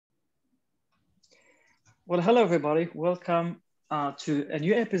Well, hello everybody. Welcome to a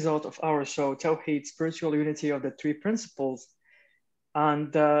new episode of our show, Tawheed, Spiritual Unity of the Three Principles.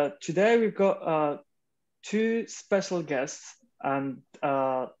 And today we've got two special guests. And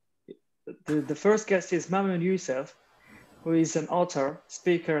the first guest is Mamoon Yusaf, who is an author,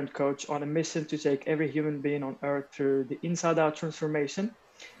 speaker, and coach on a mission to take every human being on earth through the inside-out transformation.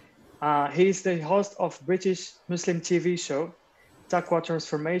 He is the host of British Muslim TV show, Taqwa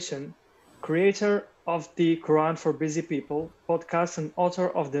Transformation, creator of the Quran for Busy People podcast, and author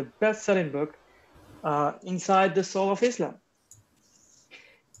of the best-selling book, Inside the Soul of Islam.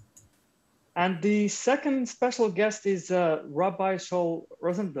 And the second special guest is Rabbi Shaul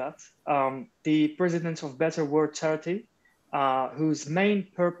Rosenblatt, the president of Better World Charity, whose main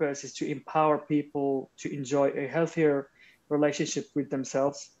purpose is to empower people to enjoy a healthier relationship with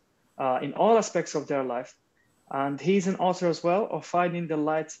themselves in all aspects of their life. And he's an author as well of Finding the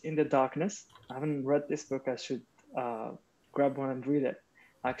Light in the Darkness. I haven't read this book. I should grab one and read it,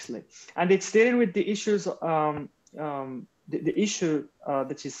 actually. And it's dealing with the issues, the issue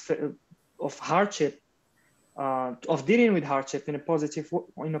that is of hardship, of dealing with hardship in a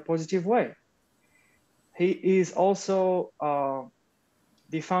positive way. He is also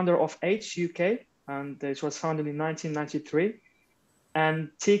the founder of H UK, and it was founded in 1993,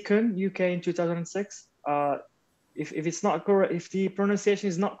 and Tikkun UK in 2006. If it's not correct, if the pronunciation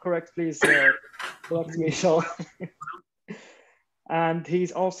is not correct, please correct me, Shaul. And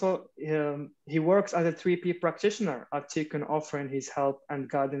he's also, he works as a 3P practitioner at Tikkun, offering his help and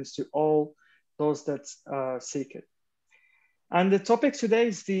guidance to all those that seek it. And the topic today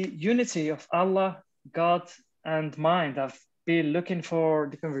is the unity of Allah, God, and mind. I've been looking for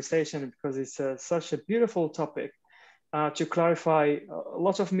the conversation because it's such a beautiful topic. To clarify a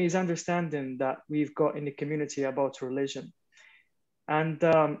lot of misunderstanding that we've got in the community about religion. And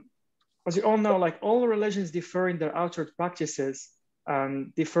as you all know, like all religions differ in their outward practices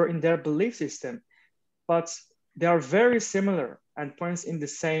and differ in their belief system, but they are very similar and points in the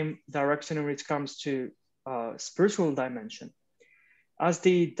same direction when it comes to spiritual dimension. As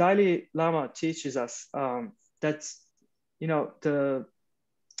the Dalai Lama teaches us that, you know,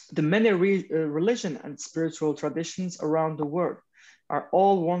 the many religion and spiritual traditions around the world are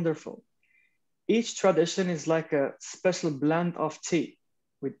all wonderful. Each tradition is like a special blend of tea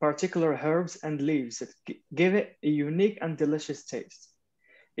with particular herbs and leaves that give it a unique and delicious taste.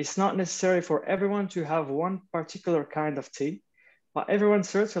 It's not necessary for everyone to have one particular kind of tea, but everyone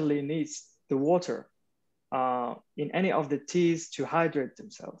certainly needs the water in any of the teas to hydrate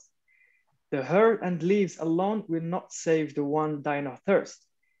themselves. The herb and leaves alone will not save the one dying of thirst.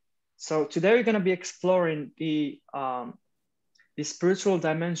 So today we're going to be exploring the spiritual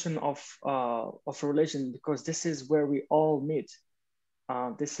dimension of religion, because this is where we all meet.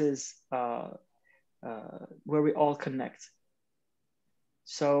 This is where we all connect.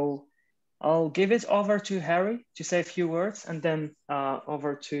 So I'll give it over to Harry to say a few words, and then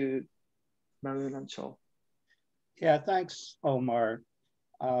over to Mamoon and Shaul. Yeah, thanks, Omar.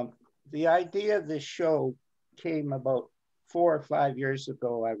 The idea of this show came about 4 or 5 years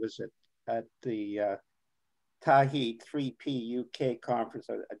ago. I was at the Tahiti 3P UK conference.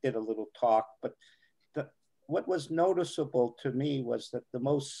 I did a little talk, but what was noticeable to me was that the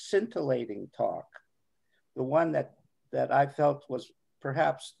most scintillating talk, the one that I felt was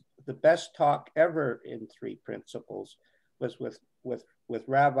perhaps the best talk ever in Three Principles, was with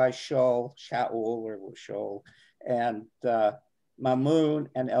Rabbi Shaul and Mamoon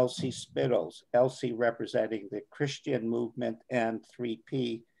and Elsie Spittles, Elsie representing the Christian movement and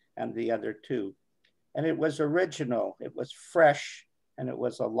 3P and the other two. And it was original, it was fresh, and it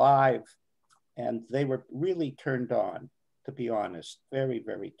was alive. And they were really turned on, to be honest, very,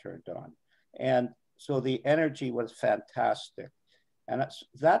 very turned on. And so the energy was fantastic. And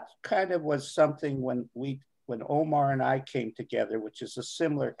that kind of was something when Omar and I came together, which is a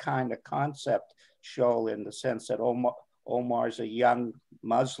similar kind of concept, Shaul, in the sense that Omar's a young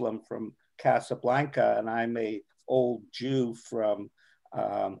Muslim from Casablanca, and I'm a old Jew from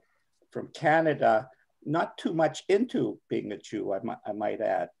Canada. Not too much into being a Jew, I might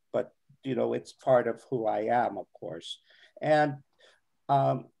add, but you know, it's part of who I am, of course. And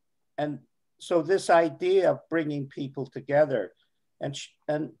so this idea of bringing people together, and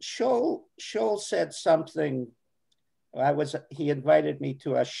Shaul said something. He invited me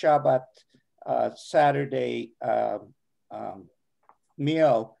to a Shabbat Saturday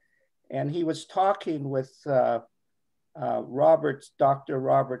meal, and he was talking with Dr.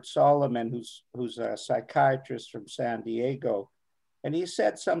 Robert Solomon, who's a psychiatrist from San Diego, and he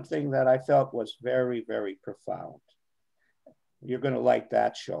said something that I felt was very, very profound. You're going to like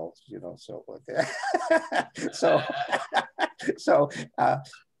that, Shaul, you know, so, so, so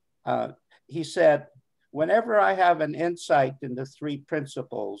he said, whenever I have an insight into three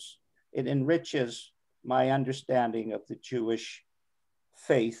principles, it enriches my understanding of the Jewish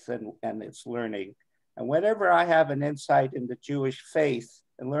faith and its learning. And whenever I have an insight into Jewish faith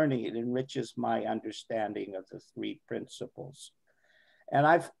and learning, it enriches my understanding of the three principles. And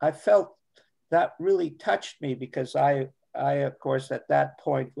I felt that really touched me, because I of course, at that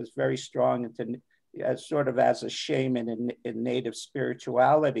point was very strong into as sort of as a shaman in native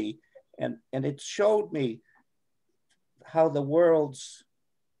spirituality. And it showed me how the worlds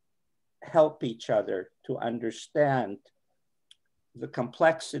help each other to understand the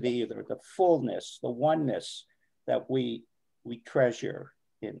complexity, or the fullness, the oneness that we treasure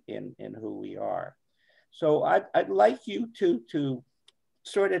in who we are. So I'd like you to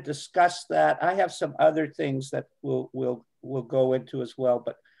sort of discuss that. I have some other things that we'll go into as well,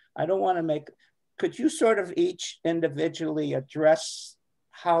 but I don't want to make, could you sort of each individually address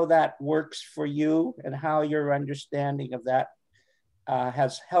how that works for you and how your understanding of that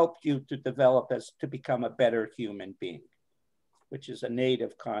has helped you to develop to become a better human being, which is a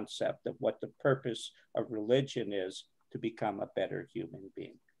native concept of what the purpose of religion is, to become a better human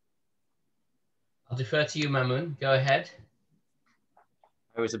being. I'll defer to you, Mamoon. Go ahead.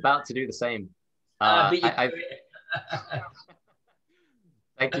 I was about to do the same. Thank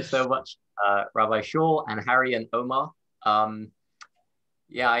you so much, Rabbi Shaul and Harry and Omar.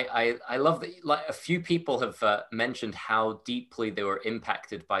 Yeah, I love that. Like, a few people have mentioned how deeply they were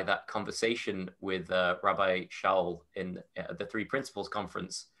impacted by that conversation with Rabbi Shaul in the Three Principles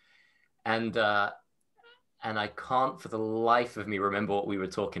Conference, and I can't for the life of me remember what we were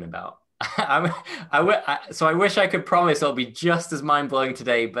talking about. So I wish I could promise it'll be just as mind-blowing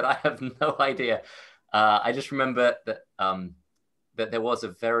today, but I have no idea. I just remember that that there was a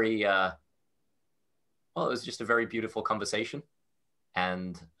very well, it was just a very beautiful conversation.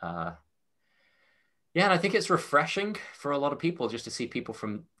 And yeah, and I think it's refreshing for a lot of people just to see people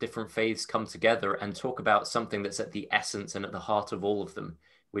from different faiths come together and talk about something that's at the essence and at the heart of all of them,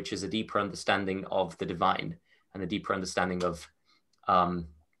 which is a deeper understanding of the divine and a deeper understanding of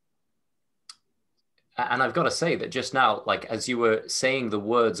and I've got to say that just now, like, as you were saying the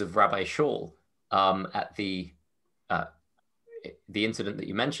words of Rabbi Shaul at the incident that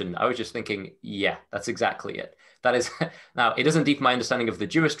you mentioned, I was just thinking, yeah, that's exactly it. That is, now, it doesn't deepen my understanding of the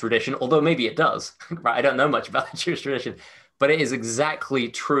Jewish tradition, although maybe it does, right? I don't know much about the Jewish tradition, but it is exactly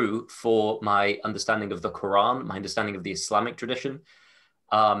true for my understanding of the Quran, my understanding of the Islamic tradition.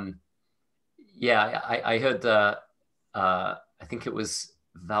 Yeah, I heard, I think it was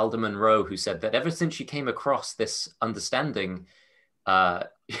Valda Monroe who said that ever since she came across this understanding,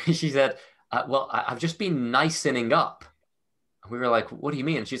 she said, well, I've just been nicening up. We were like, what do you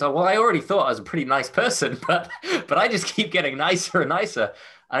mean? And she's like, well, I already thought I was a pretty nice person, but I just keep getting nicer and nicer.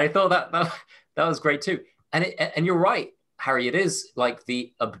 And I thought that was great too. And you're right, Harry, it is like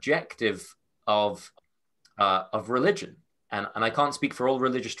the objective of religion. And I can't speak for all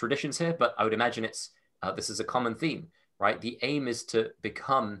religious traditions here, but I would imagine it's this is a common theme, right? The aim is to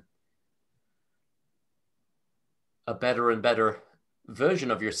become a better and better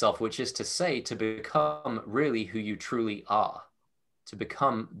version of yourself, which is to say, to become really who you truly are, to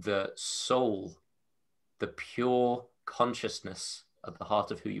become the soul, the pure consciousness at the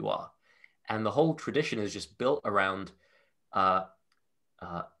heart of who you are. And the whole tradition is just built around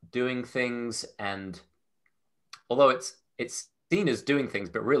doing things. And although it's seen as doing things,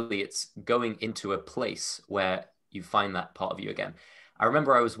 but really it's going into a place where you find that part of you again. I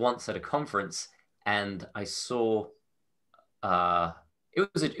remember I was once at a conference and I saw, it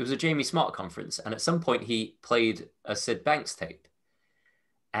was a Jamie Smart conference. And at some point he played a Sid Banks tape.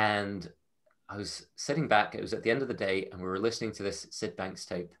 And I was sitting back, it was at the end of the day, and we were listening to this Sid Banks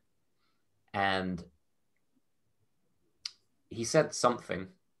tape. And he said something.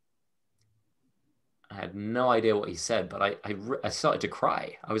 I had no idea what he said, but I started to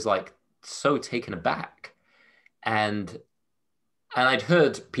cry. I was like so taken aback. And I'd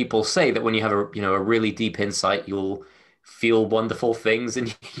heard people say that when you have a really deep insight, you'll feel wonderful things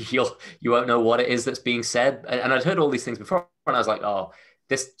and you won't know what it is that's being said. And I'd heard all these things before, and I was like, oh,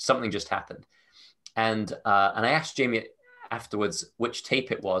 something just happened. And I asked Jamie afterwards which tape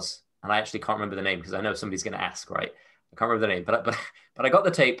it was, and I actually can't remember the name because I know somebody's going to ask, right? I can't remember the name, but I got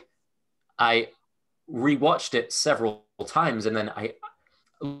the tape. I rewatched it several times, and then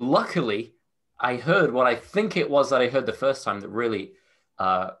luckily I heard what I think it was that I heard the first time that really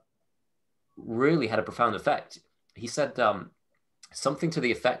had a profound effect. He said something to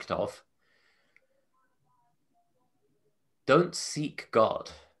the effect of, don't seek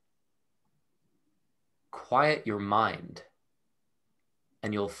God. Quiet your mind,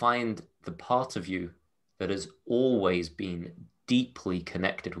 and you'll find the part of you that has always been deeply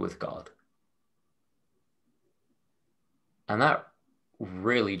connected with God. And that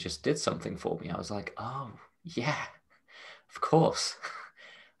really just did something for me. I was like, oh, yeah, of course.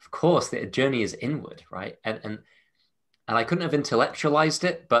 Of course, the journey is inward, right? And I couldn't have intellectualized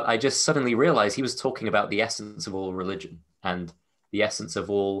it, but I just suddenly realized he was talking about the essence of all religion and the essence of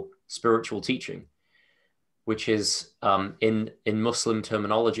all spiritual teaching, which is in Muslim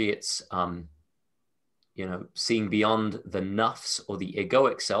terminology, it's seeing beyond the nafs or the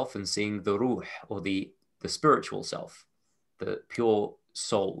egoic self and seeing the ruh or the spiritual self, the pure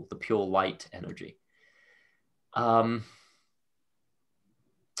soul, the pure light energy.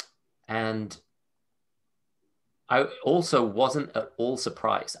 And I also wasn't at all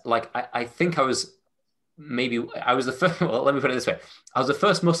surprised. Like, I think I was the first, well, let me put it this way. I was the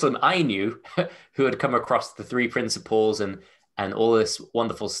first Muslim I knew who had come across the three principles and all this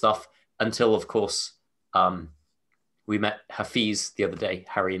wonderful stuff until, of course, we met Hafiz the other day.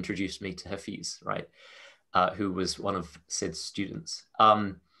 Harry introduced me to Hafiz, right? Who was one of Sid's students.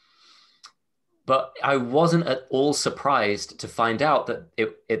 But I wasn't at all surprised to find out that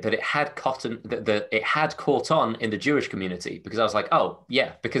it had caught on in the Jewish community, because I was like, oh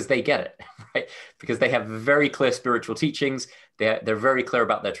yeah, because they get it, right? Because they have very clear spiritual teachings. They're very clear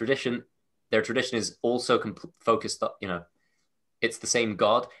about their tradition. Their tradition is also focused on, it's the same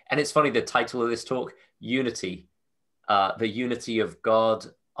God. And it's funny, the title of this talk, Unity, the unity of God,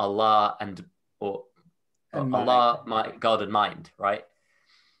 Allah, and Allah, my God and mind, right?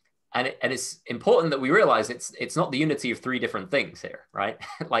 And it's important that we realize it's not the unity of three different things here, right?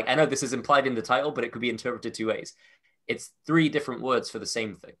 Like, I know this is implied in the title, but it could be interpreted two ways. It's three different words for the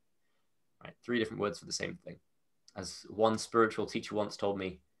same thing, right? Three different words for the same thing. As one spiritual teacher once told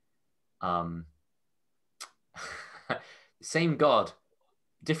me, same God,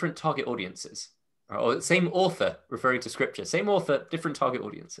 different target audiences, or same author, referring to scripture, same author, different target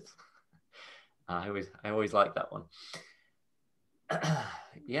audiences. I always like that one.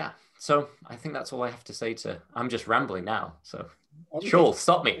 Yeah, so I think that's all I have to say I'm just rambling now, so Shaul,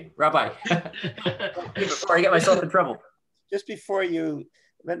 stop me, Rabbi, before I get myself in trouble. Just before you,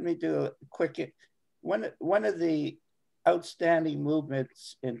 let me do a quick, one of the outstanding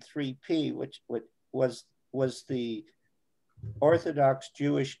movements in 3P, which was the Orthodox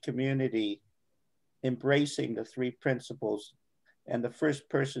Jewish community embracing the three principles. And the first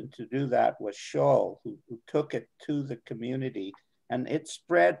person to do that was Shaul, who took it to the community. And it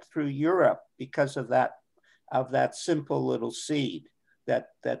spread through Europe because of that simple little seed that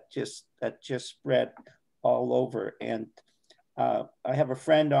just spread all over. And I have a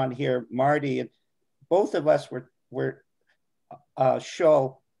friend on here, Marty, and both of us were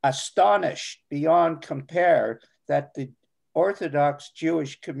astonished beyond compare that the Orthodox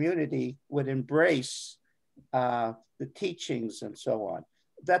Jewish community would embrace the teachings and so on.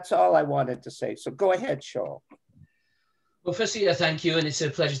 That's all I wanted to say. So go ahead, Shaul. Well, firstly, thank you, and it's a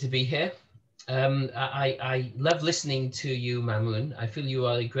pleasure to be here. I love listening to you, Mamoon. I feel you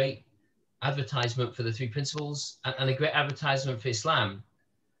are a great advertisement for the three principles and a great advertisement for Islam.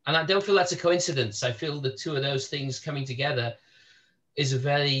 And I don't feel that's a coincidence. I feel the two of those things coming together is a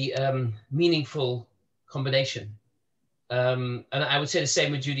very meaningful combination. And I would say the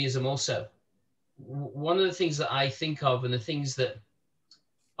same with Judaism also. One of the things that I think of, and the things that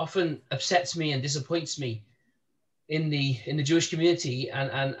often upsets me and disappoints me in the Jewish community,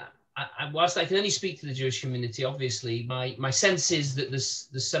 and whilst I can only speak to the Jewish community, obviously my sense is that there's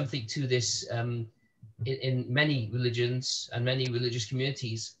something to this in many religions and many religious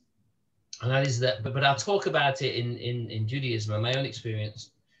communities, and that is that. But I'll talk about it in Judaism and my own experience.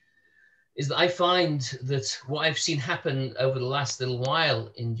 Is that I find that what I've seen happen over the last little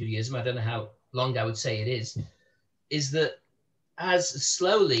while in Judaism, I don't know how long I would say it is that as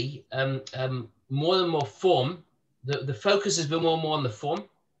slowly more and more form. The focus has been more and more on the form.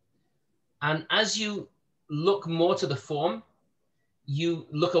 And as you look more to the form, you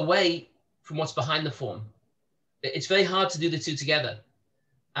look away from what's behind the form. It's very hard to do the two together.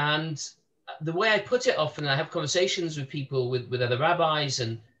 And the way I put it often, I have conversations with people, with other rabbis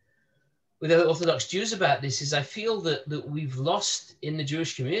and with other Orthodox Jews about this, is I feel that we've lost in the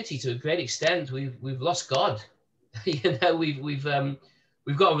Jewish community to a great extent. We've lost God. We've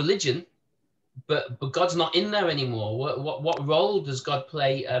got a religion, but God's not in there anymore. What role does God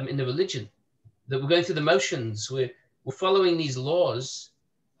play in the religion? That we're going through the motions. We're following these laws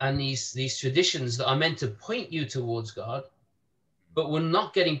and these traditions that are meant to point you towards God, but we're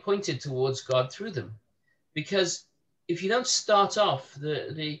not getting pointed towards God through them. Because if you don't start off,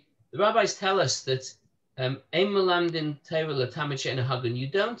 the rabbis tell us that you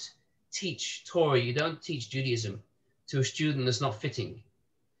don't teach Torah, you don't teach Judaism to a student that's not fitting.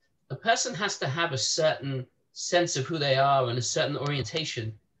 A person has to have a certain sense of who they are and a certain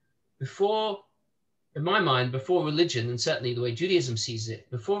orientation before, in my mind, before religion, and certainly the way Judaism sees it,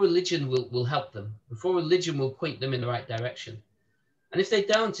 before religion will help them, before religion will point them in the right direction. And if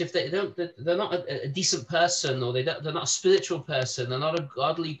they're not a decent person, or they're not a spiritual person, they're not a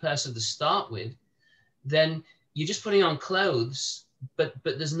godly person to start with, then you're just putting on clothes, but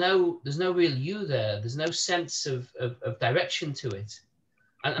there's no real you there. There's no sense of direction to it.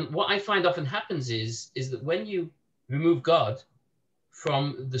 And what I find often happens is that when you remove God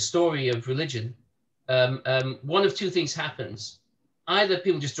from the story of religion, one of two things happens. Either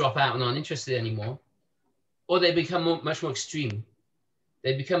people just drop out and aren't interested anymore, or they become much more extreme.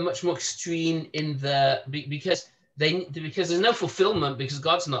 They become much more extreme because there's no fulfillment, because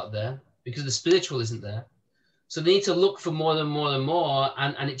God's not there, because the spiritual isn't there. So they need to look for more and more and more,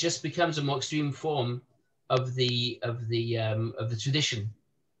 and it just becomes a more extreme form of the tradition.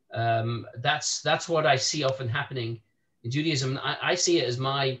 That's what I see often happening in Judaism. I see it as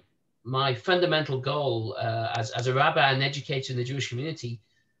my fundamental goal as a rabbi and educator in the Jewish community,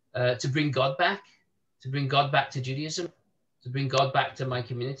 to bring God back to Judaism, to bring God back to my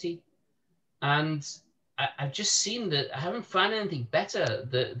community. And I've just seen that I haven't found anything better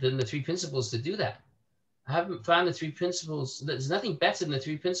than the three principles to do that. I haven't found the three principles. There's nothing better than the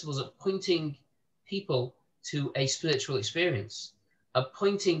three principles of pointing people to a spiritual experience, of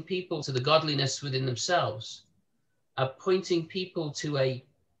pointing people to the godliness within themselves, of pointing people to a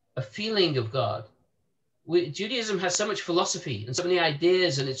feeling of God. Judaism has so much philosophy and so many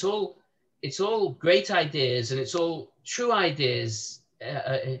ideas, and it's all great ideas, and it's all true ideas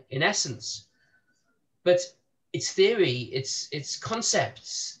in essence, but it's theory, it's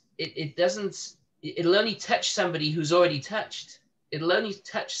concepts. It'll only touch somebody who's already touched. It'll only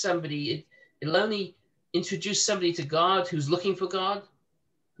touch somebody. It'll only introduce somebody to God who's looking for God,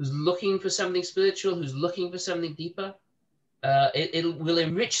 who's looking for something spiritual, who's looking for something deeper. It will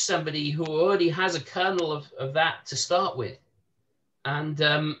enrich somebody who already has a kernel of that to start with. And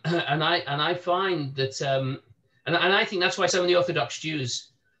I find that, and I think that's why so many Orthodox Jews,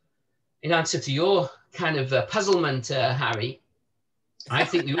 in answer to your kind of puzzlement, Harry, I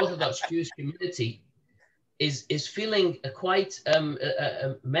think the Orthodox Jewish community is feeling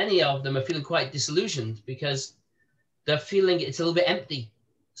many of them are feeling quite disillusioned, because they're feeling it's a little bit empty.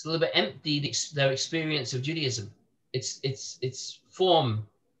 It's a little bit empty, their experience of Judaism. It's form.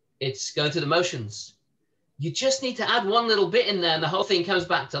 It's going through the motions. You just need to add one little bit in there and the whole thing comes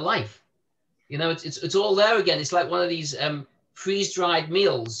back to life. You know, it's all there again. It's like one of these freeze-dried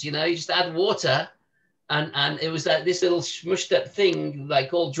meals, you know, you just add water and it was this little smushed up thing,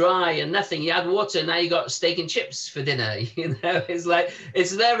 like all dry and nothing. You add water and now you got steak and chips for dinner. You know, it's like,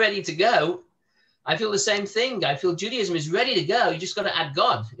 it's there ready to go. I feel the same thing. I feel Judaism is ready to go. You just got to add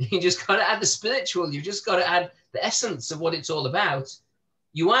God. You just got to add the spiritual. You just got to add the essence of what it's all about.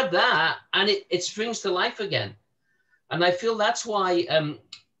 You add that and it springs to life again. And I feel that's why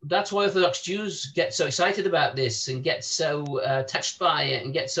Orthodox Jews get so excited about this and get so touched by it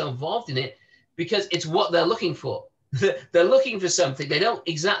and get so involved in it, because it's what they're looking for. They're looking for something. They don't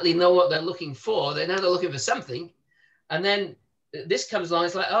exactly know what they're looking for. They know they're looking for something. And then this comes along.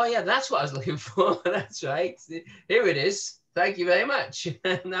 It's like, oh yeah, that's what I was looking for. That's right. Here it is. Thank you very much.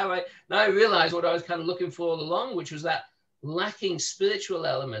 Now I realize what I was kind of looking for all along, which was that lacking spiritual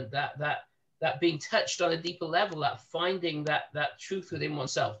element, that being touched on a deeper level, that finding that truth within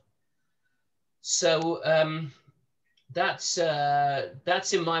oneself. So that's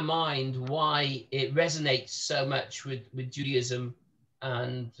in my mind why it resonates so much with Judaism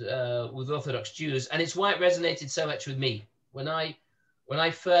and with Orthodox Jews, and it's why it resonated so much with me when I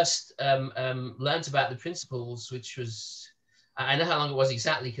first learned about the principles, which was, I know how long it was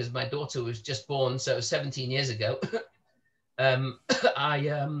exactly because my daughter was just born, so it was 17 years ago. I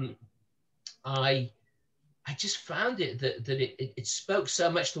just found it that it spoke so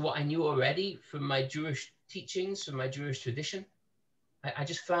much to what I knew already from my Jewish teachings, from my Jewish tradition. I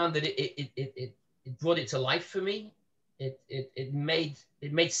just found that it brought it to life for me. It made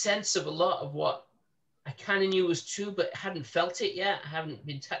sense of a lot of what I kind of knew was true, but hadn't felt it yet. I hadn't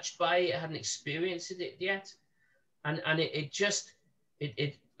been touched by it. I hadn't experienced it yet. And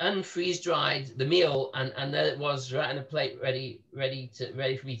it unfreeze dried the meal, and there it was right on a plate, ready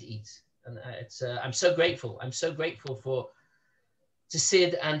for me to eat. And I'm so grateful. I'm so grateful to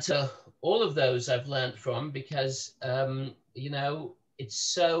Sid and to all of those I've learned from, because you know, it's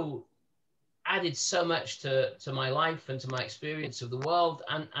so added so much to my life and to my experience of the world,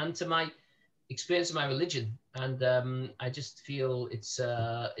 and to my experience of my religion. And I just feel it's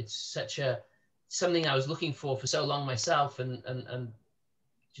such a something I was looking for so long myself, and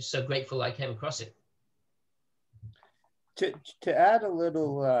just so grateful I came across it. To add a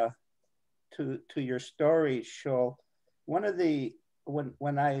little to your story, Shaul, one of the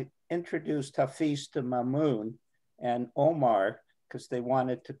when I introduced Hafiz to Mamoon and Omar, because they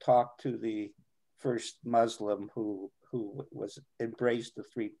wanted to talk to the first Muslim who was embraced the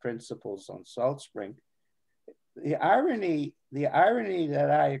three principles on Salt Spring, the irony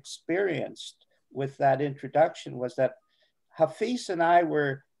that I experienced with that introduction was that Hafiz and I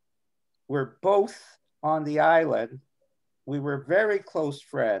were both on the island. We were very close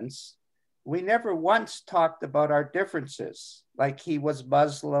friends. We never once talked about our differences, like he was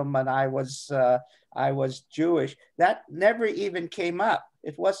Muslim and I was Jewish. That never even came up.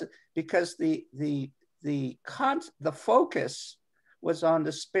 It wasn't, because the focus was on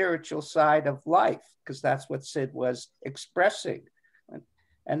the spiritual side of life, because that's what Sid was expressing.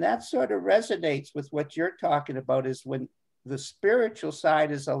 And that sort of resonates with what you're talking about, is when the spiritual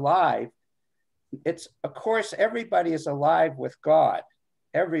side is alive. It's, of course, everybody is alive with God.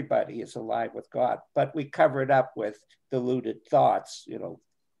 Everybody is alive with God, but we cover it up with diluted thoughts,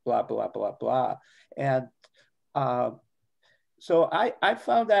 blah, blah, blah, blah. And so I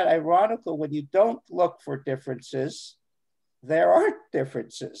found that ironical. When you don't look for differences, there aren't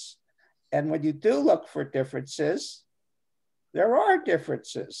differences. And when you do look for differences, there are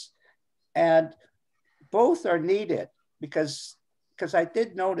differences. And both are needed, because I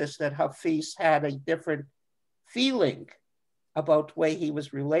did notice that Hafiz had a different feeling about the way he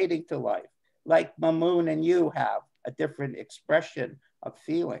was relating to life, like Mamoon and you have a different expression of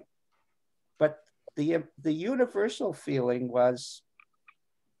feeling. But the universal feeling was,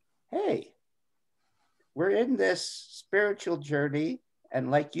 hey, we're in this spiritual journey,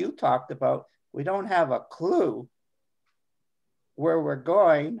 and like you talked about, we don't have a clue where we're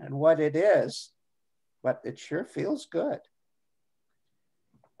going and what it is, but it sure feels good.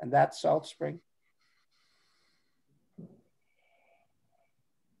 And that's Salt Spring.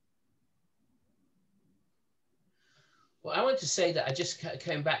 Well, I want to say that I just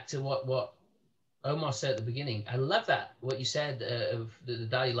came back to what Omar said at the beginning. I love that, what you said of the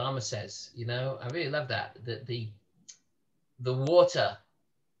Dalai Lama says, I really love that the water,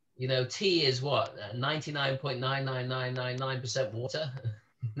 tea is what, 99.99999% water.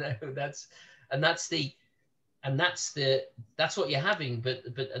 That's what you're having, but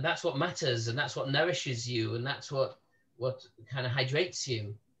and that's what matters, and that's what nourishes you, and that's what kind of hydrates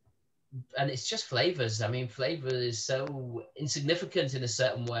you. And it's just flavors. I mean, flavor is so insignificant in a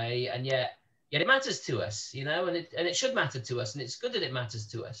certain way, and yet it matters to us, and it should matter to us, and it's good that it matters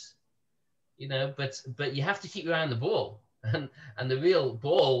to us, but you have to keep your eye on the ball, and the real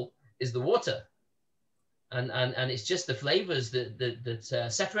ball is the water, and it's just the flavors that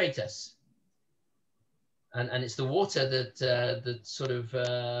separate us, and it's the water that sort of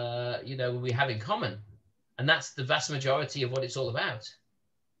we have in common, and that's the vast majority of what it's all about.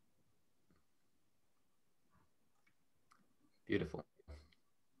 Beautiful.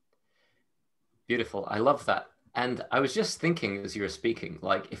 Beautiful. I love that. And I was just thinking as you were speaking,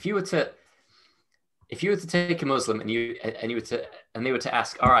 like if you were to take a Muslim and they were to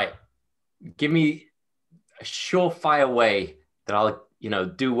ask, all right, give me a surefire way that I'll,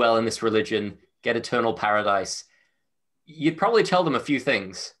 do well in this religion, get eternal paradise, you'd probably tell them a few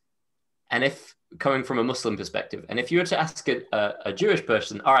things. And if coming from a Muslim perspective, and if you were to ask a Jewish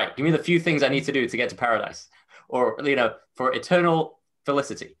person, all right, give me the few things I need to do to get to paradise, or, for eternal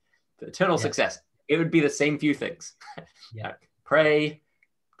felicity, for eternal success, it would be the same few things. Yeah. Pray,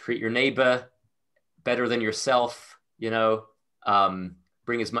 treat your neighbor better than yourself,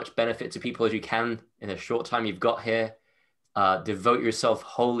 bring as much benefit to people as you can in the short time you've got here, devote yourself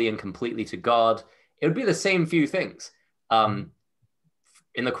wholly and completely to God. It would be the same few things. In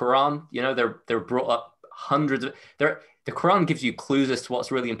the Quran, they're brought up hundreds of, the Quran gives you clues as to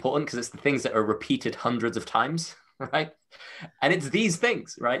what's really important, because it's the things that are repeated hundreds of times, right? And it's these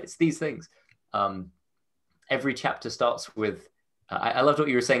things, right? It's these things. Every chapter starts with, I loved what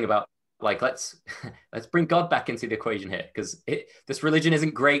you were saying about, like, let's bring God back into the equation here, because this religion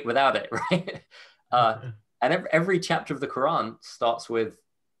isn't great without it, right? And every chapter of the Quran starts with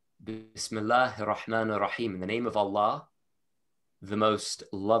Bismillahir Rahmanir Rahim, in the name of Allah, the most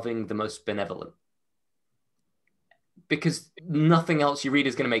loving, the most benevolent. Because nothing else you read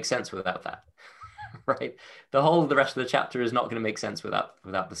is going to make sense without that, right? The whole of the rest of the chapter is not going to make sense without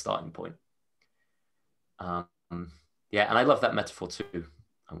the starting point. Yeah, and I love that metaphor too.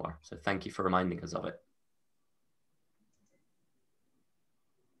 Omar. So thank you for reminding us of it.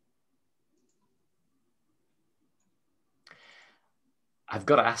 I've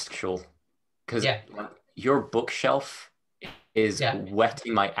got to ask, Shaul, because your bookshelf is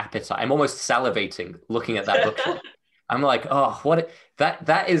whetting my appetite. I'm almost salivating looking at that bookshelf. I'm like, oh,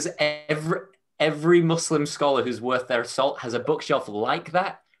 that is every Muslim scholar who's worth their salt has a bookshelf like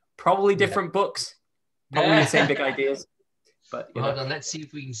that. Probably different books, probably the same big ideas. But hold on, let's see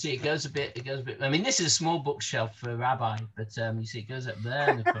if we can see. It goes a bit. I mean, this is a small bookshelf for a rabbi, but you see, it goes up there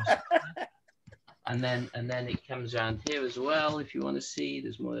and across. And then it comes around here as well. If you want to see,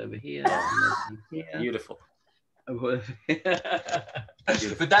 there's more over here. Here. Beautiful. But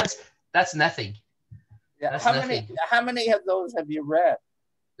that's nothing. Yeah. That's how many of those have you read?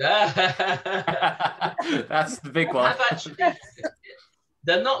 That's the big one.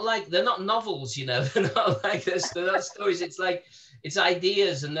 They're not novels, you know. They're not like this. They're not stories. It's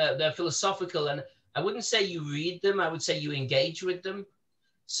ideas, and they're philosophical. And I wouldn't say you read them. I would say you engage with them.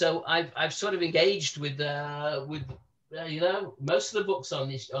 So I've sort of engaged with most of the books on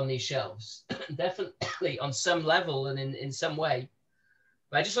these shelves, definitely on some level and in some way.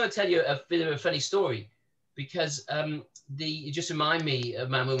 But I just want to tell you a bit of a funny story, because you just remind me of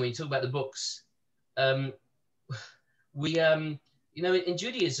Mamoon when you talk about the books. In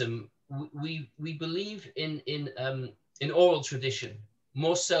Judaism, we believe in oral tradition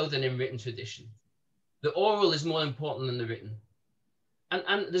more so than in written tradition. The oral is more important than the written.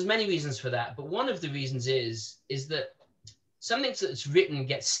 And there's many reasons for that, but one of the reasons is that something that's written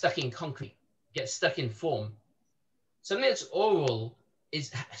gets stuck in concrete, gets stuck in form. Something that's oral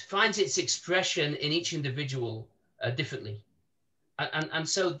finds its expression in each individual differently. And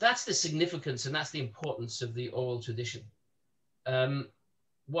so that's the significance and that's the importance of the oral tradition.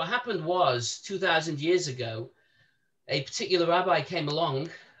 What happened was 2,000 years ago, a particular rabbi came along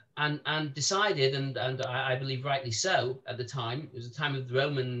and decided, and I believe rightly so at the time, it was a time of the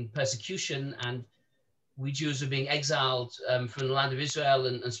Roman persecution, and we Jews were being exiled from the land of Israel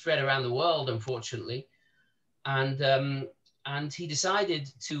and spread around the world, unfortunately. And he decided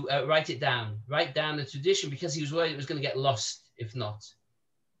to write down the tradition, because he was worried it was going to get lost if not.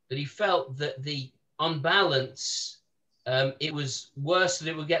 That he felt that on balance, it was worse that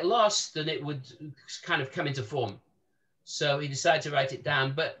it would get lost than it would kind of come into form. So he decided to write it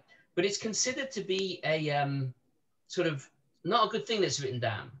down, but it's considered to be a sort of not a good thing that's written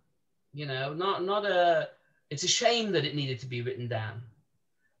down. You know, it's a shame that it needed to be written down.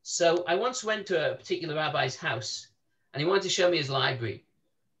 So I once went to a particular rabbi's house, and he wanted to show me his library.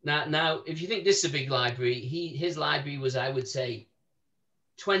 Now, if you think this is a big library, his library was, I would say,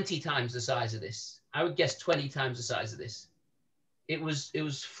 20 times the size of this. I would guess 20 times the size of this. It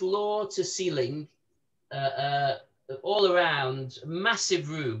was floor to ceiling, all around, massive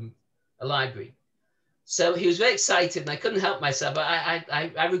room, a library. So he was very excited, and I couldn't help myself.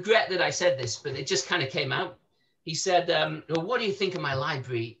 I regret that I said this, but it just kind of came out. He said, well, what do you think of my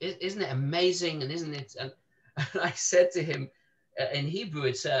library? Isn't it amazing? And isn't it? And I said to him, in Hebrew,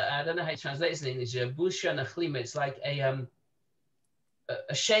 it's, I don't know how you translate it in English, busha nachlima. It's like a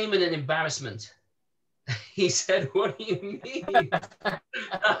shame and an embarrassment. He said, what do you mean?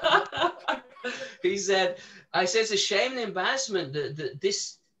 He said, I said, it's a shame and embarrassment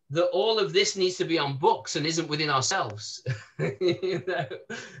that all of this needs to be on books and isn't within ourselves.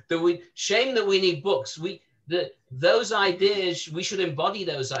 Shame that we need books. Those ideas, we should embody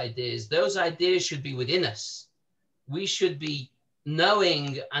those ideas. Those ideas should be within us. We should be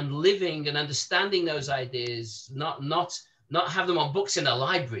knowing and living and understanding those ideas, not have them on books in a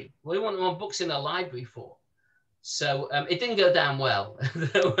library. What do you want them on books in a library for? So it didn't go down well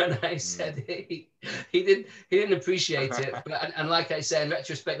when I said it. He didn't appreciate it. And like I said, in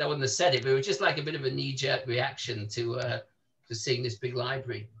retrospect, I wouldn't have said it, but it was just like a bit of a knee-jerk reaction to seeing this big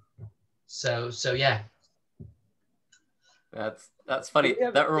library. So yeah. That's funny.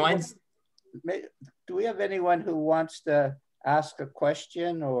 That reminds. Do we have anyone who wants to ask a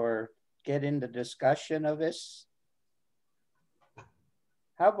question or get into discussion of this?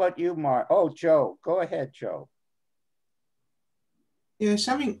 How about you, Mark? Oh, Joe. Go ahead, Joe. Yeah,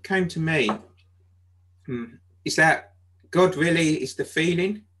 something came to me. Is that God really is the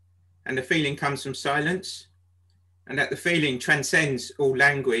feeling, and the feeling comes from silence, and that the feeling transcends all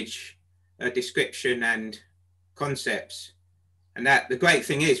language, description and concepts, and that the great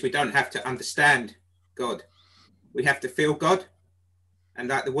thing is we don't have to understand God. We have to feel God,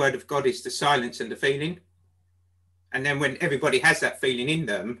 and that the word of God is the silence and the feeling. And then when everybody has that feeling in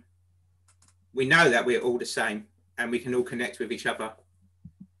them, we know that we're all the same and we can all connect with each other.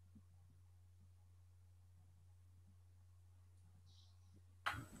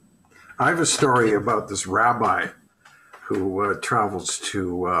 I have a story about this rabbi who travels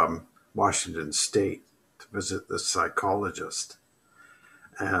to Washington State to visit this psychologist.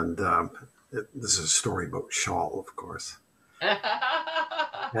 And this is a story about Shaul, of course.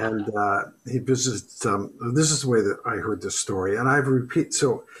 And he visits, this is the way that I heard the story. And I repeat,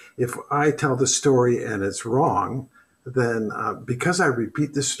 so if I tell the story and it's wrong, then because I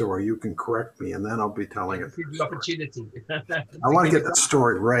repeat the story, you can correct me, and then I'll be telling it. The opportunity. I want to get the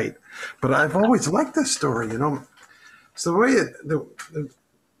story right. But I've always liked this story, you know. So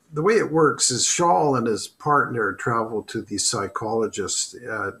the way it works is Shaul and his partner travel to the psychologist,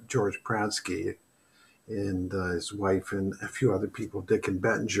 George Pransky, and his wife and a few other people, Dick and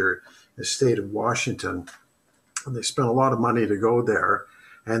Bettinger, in the state of Washington. And they spent a lot of money to go there.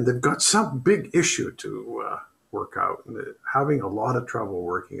 And they've got some big issue to work out. And they're having a lot of trouble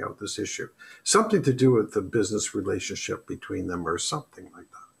working out this issue. Something to do with the business relationship between them or something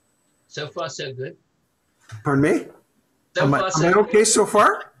like that. So far, so good. Pardon me? Am I okay so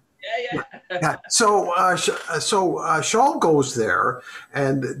far? Yeah. So Shaul goes there,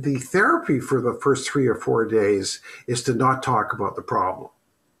 and the therapy for the first 3 or 4 days is to not talk about the problem.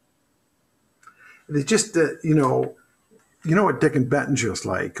 They just, you know what Dick and Bettinger's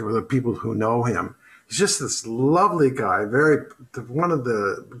like, or the people who know him. He's just this lovely guy, one of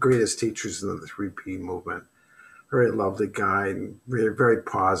the greatest teachers in the 3P movement. Very lovely guy, and very, very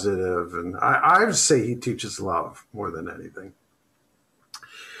positive. And I would say he teaches love more than anything.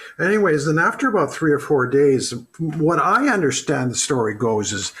 Anyways, then after about 3 or 4 days, what I understand the story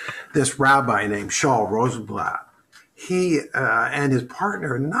goes is this rabbi named Shaul Rosenblatt, he and his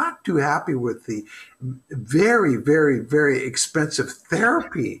partner are not too happy with the very, very, very expensive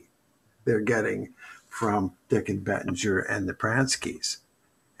therapy they're getting from Dick and Bettinger and the Pranskys.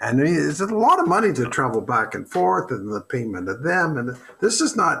 And it's a lot of money to travel back and forth and the payment of them. And this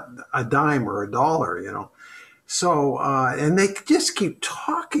is not a dime or a dollar, you know. So, and they just keep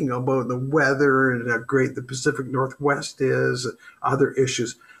talking about the weather and how great the Pacific Northwest is, and other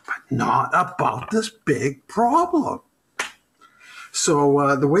issues, but not about this big problem.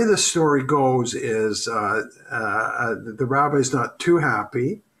 So the way the story goes is the rabbi's not too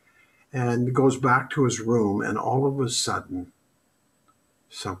happy and goes back to his room, and all of a sudden,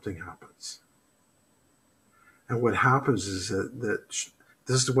 something happens. And what happens is that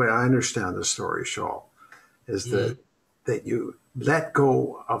this is the way I understand the story, Shaul, is that you let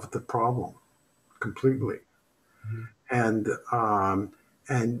go of the problem completely. And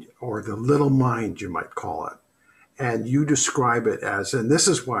or the little mind, you might call it. And you describe it as, and this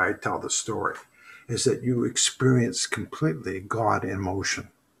is why I tell the story, is that you experience completely God in motion.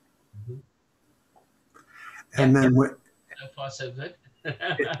 And then when, so far so good.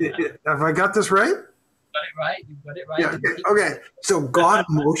 have I got this right? You got it right. You got it right. Yeah, okay. So God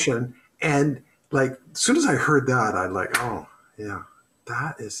in motion, and like as soon as I heard that, I like, oh yeah,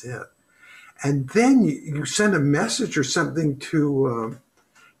 that is it. And then you send a message or something to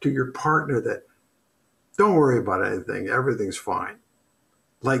your partner that don't worry about anything, everything's fine.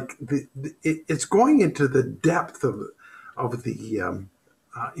 Like it's going into the depth of the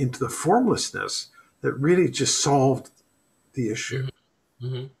into the formlessness that really just solved the issue.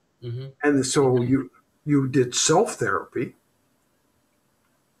 And so you did self-therapy,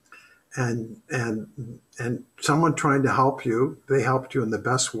 and someone trying to help you, they helped you in the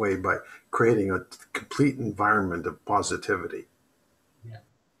best way by creating a complete environment of positivity. Yeah,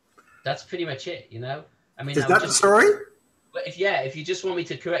 that's pretty much it, you know. I mean, is that the story? If you just want me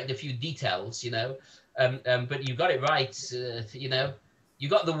to correct a few details, you know, but you got it right, you know. You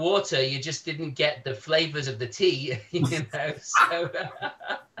got the water, you just didn't get the flavors of the tea, you know. So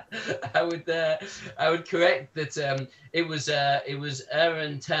I would correct that it was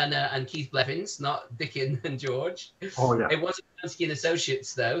Aaron Turner and Keith Blevins, not Dick and George. Oh yeah. It wasn't Pransky and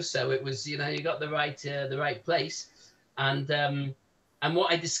Associates though, so it was, you know, you got the right place. And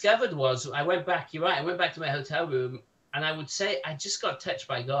what I discovered was I went back. You're right. I went back to my hotel room, and I would say I just got touched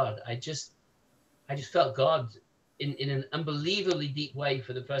by God. I just felt God in an unbelievably deep way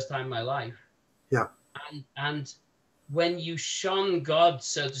for the first time in my life. Yeah. And when you shone God,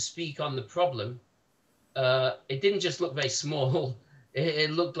 so to speak, on the problem, it didn't just look very small.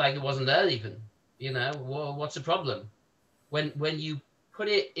 It looked like it wasn't there even. You know, well, what's the problem? When you put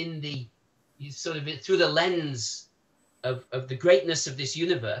it in the sort of through the lens of the greatness of this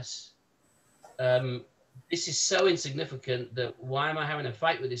universe, this is so insignificant that why am I having a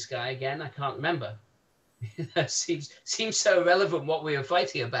fight with this guy again? I can't remember. seems so irrelevant what we were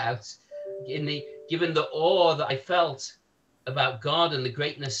fighting about, given the awe that I felt about God and the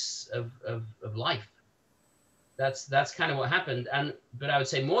greatness of life. That's kind of what happened. But I would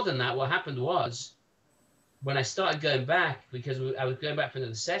say more than that, what happened was when I started going back, because I was going back for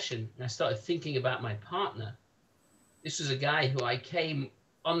another session, and I started thinking about my partner. This was a guy who I came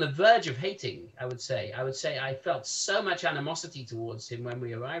on the verge of hating, I would say. I felt so much animosity towards him when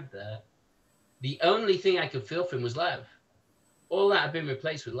we arrived there. The only thing I could feel for him was love. All that had been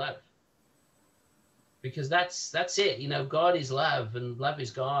replaced with love. Because that's it. You know, God is love and love is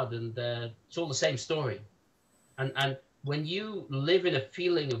God, and it's all the same story. And when you live in a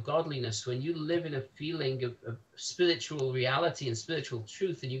feeling of godliness, when you live in a feeling of spiritual reality and spiritual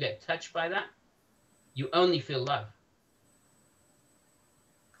truth, and you get touched by that, you only feel love.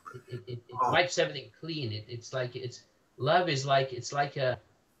 It wipes everything clean. It's like love is like a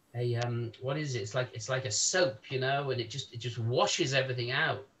what is it? It's like a soap, you know, and it just washes everything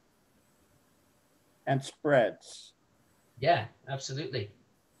out. And spreads. Yeah, absolutely.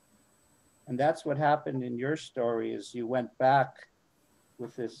 And that's what happened in your story, is you went back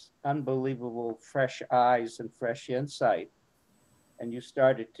with this unbelievable fresh eyes and fresh insight, and you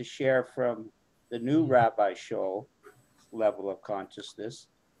started to share from the new Rabbi Shaul level of consciousness.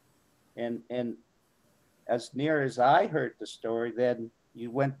 And as near as I heard the story, then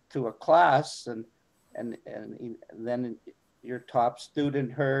you went to a class, and then your top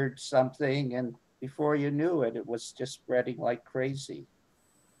student heard something, and before you knew it, it was just spreading like crazy.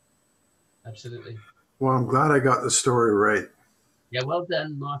 Absolutely. Well, I'm glad I got the story right. Yeah, well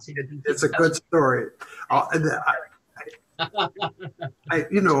done, Martin. It's a good story.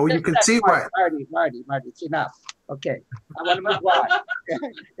 You know, you can see why. Marty, it's enough. Okay, I want to move on.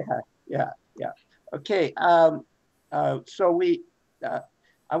 Yeah. Okay, so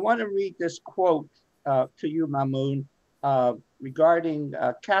I want to read this quote to you, Mamoon, regarding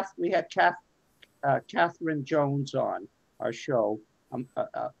we had Catherine Jones on our show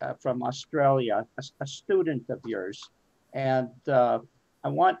from Australia, a student of yours, and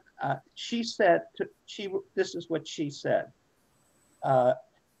she said, this is what she said,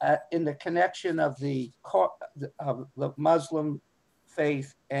 in the connection of the Muslim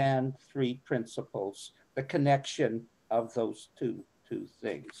faith and three principles, the connection of those two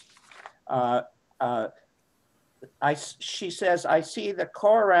things. She says, I see the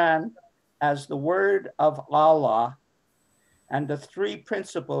Quran as the word of Allah and the three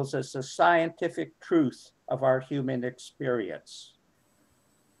principles as the scientific truth of our human experience.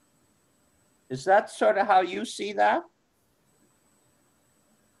 Is that sort of how you see that?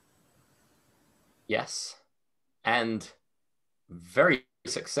 Yes, and very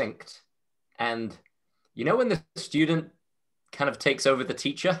succinct. And you know when the student kind of takes over the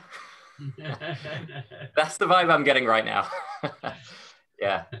teacher? That's the vibe I'm getting right now.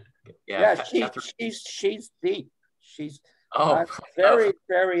 Yeah, she's deep. She's I'm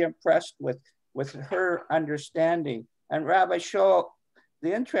very impressed with her understanding. And Rabbi Shaul,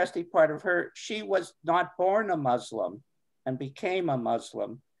 the interesting part of her, she was not born a Muslim and became a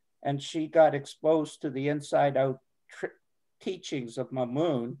Muslim, and she got exposed to the inside out teachings of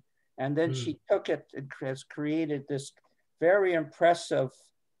Mamoon, and then she took it and has created this very impressive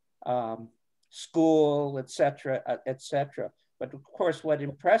school, etc., etc. But of course, what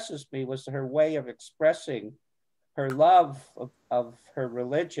impresses me was her way of expressing her love of her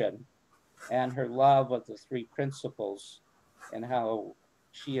religion and her love of the three principles, and how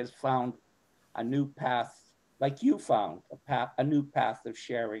she has found a new path, like you found a new path of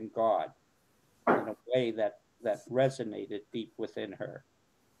sharing God in a way that resonated deep within her.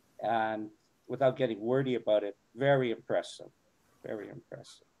 And without getting wordy about it, very impressive, very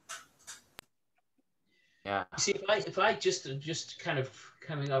impressive. Yeah. See, if I just kind of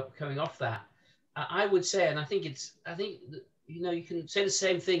coming off that, I would say, and I think you know, you can say the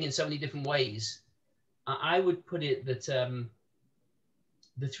same thing in so many different ways. I would put it that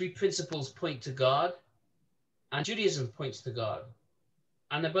the three principles point to God, and Judaism points to God,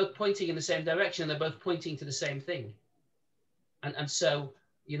 and they're both pointing in the same direction. They're both pointing to the same thing, and so,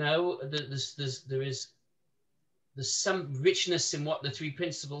 you know, there's some richness in what the three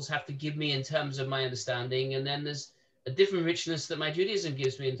principles have to give me in terms of my understanding, and then there's a different richness that my Judaism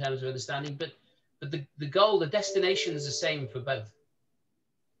gives me in terms of understanding. But the goal, the destination is the same for both.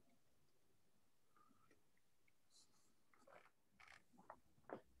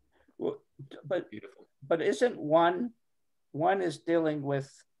 Well, but Beautiful. But isn't one is dealing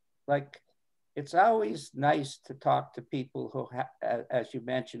with, like, it's always nice to talk to people who, as you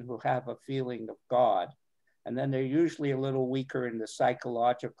mentioned, who have a feeling of God, and then they're usually a little weaker in the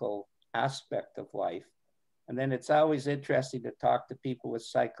psychological aspect of life. And then it's always interesting to talk to people with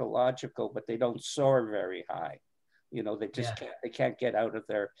psychological, but they don't soar very high. You know, they just can't get out of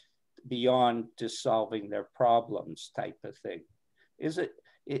beyond just solving their problems type of thing. Is it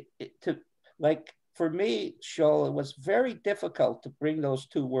to, like, for me, Shaul, it was very difficult to bring those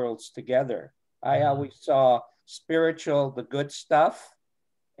two worlds together. I always saw spiritual, the good stuff,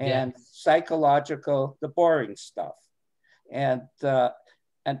 and psychological, the boring stuff. And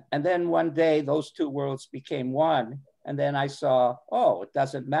then one day those two worlds became one. And then I saw, oh, it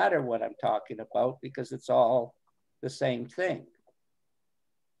doesn't matter what I'm talking about because it's all the same thing.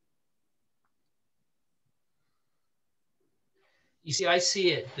 You see, I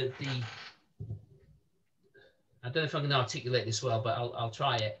see it that I don't know if I'm going to articulate this well, but I'll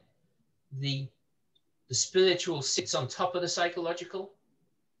try it. The spiritual sits on top of the psychological,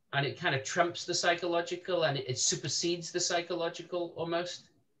 and it kind of trumps the psychological, and it supersedes the psychological almost.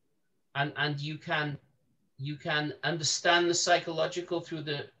 And you can understand the psychological through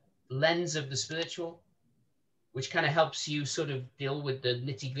the lens of the spiritual, which kind of helps you sort of deal with the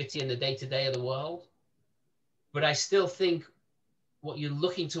nitty-gritty and the day-to-day of the world. But I still think what you're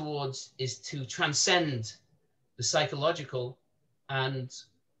looking towards is to transcend the psychological and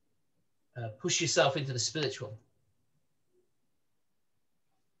push yourself into the spiritual.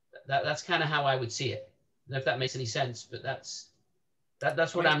 That's kind of how I would see it. I don't know if that makes any sense, but that's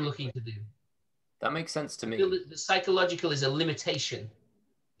what I'm looking to do. That makes sense to me. The psychological is a limitation.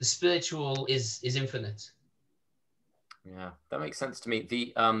 The spiritual is infinite. Yeah, that makes sense to me.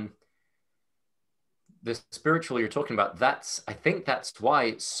 The spiritual you're talking about, I think that's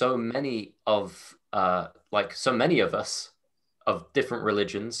why so many of us of different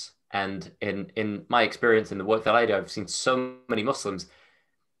religions, and in my experience in the work that I do, I've seen so many Muslims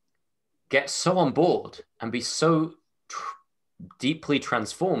get so on board and be so deeply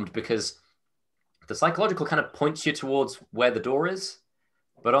transformed, because the psychological kind of points you towards where the door is,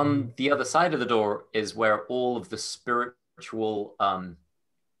 but on the other side of the door is where all of the spiritual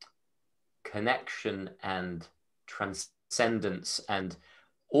connection and transcendence and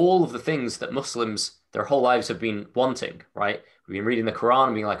all of the things that Muslims their whole lives have been wanting, right? We've been reading the Quran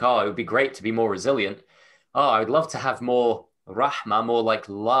and being like, oh, it would be great to be more resilient. Oh, I'd love to have more rahmah, more like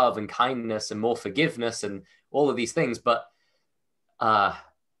love and kindness and more forgiveness and all of these things. But but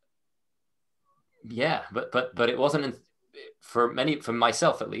it wasn't, for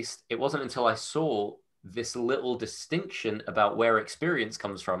myself at least, it wasn't until I saw this little distinction about where experience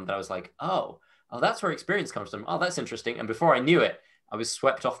comes from that I was like, oh, that's where experience comes from. Oh, that's interesting. And before I knew it, I was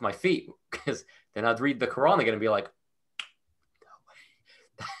swept off my feet, because then I'd read the Quran again and be like, no way.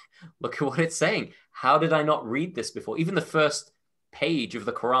 Look at what it's saying. How did I not read this before? Even the first page of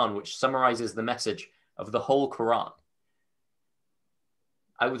the Quran, which summarizes the message of the whole Quran,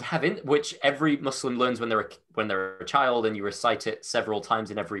 I would have which every Muslim learns when they're a child, and you recite it several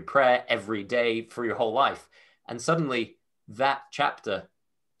times in every prayer, every day for your whole life. And suddenly that chapter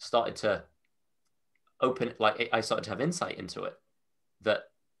started to open, like I started to have insight into it that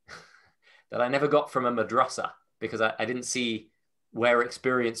I never got from a madrasa, because I didn't see where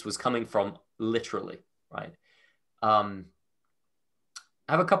experience was coming from literally, right? I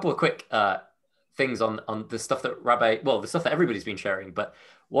have a couple of quick things on the stuff that the stuff that everybody's been sharing. But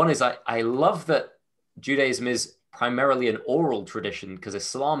one is I love that Judaism is primarily an oral tradition, because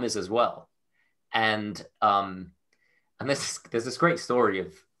Islam is as well. And there's this great story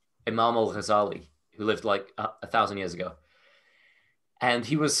of Imam al-Ghazali, who lived like 1,000 years ago. And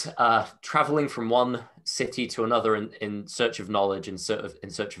he was traveling from one city to another in search of knowledge, in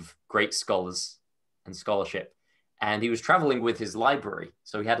search of great scholars and scholarship. And he was traveling with his library.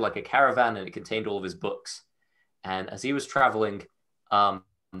 So he had like a caravan, and it contained all of his books. And as he was traveling,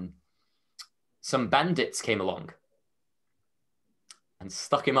 some bandits came along and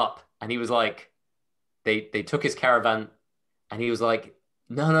stuck him up. And he was like, they took his caravan, and he was like,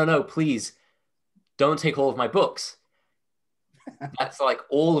 no, please don't take all of my books. That's like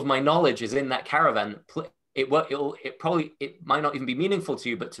all of my knowledge is in that caravan. It might not even be meaningful to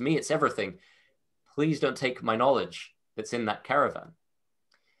you, but to me, it's everything. Please don't take my knowledge that's in that caravan.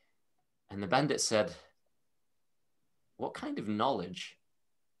 And the bandit said, what kind of knowledge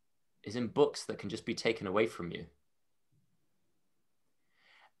is in books that can just be taken away from you?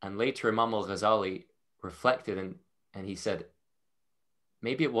 And later Imam al-Ghazali reflected, and he said,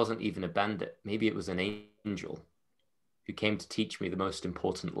 maybe it wasn't even a bandit. Maybe it was an angel who came to teach me the most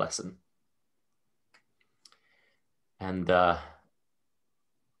important lesson. And that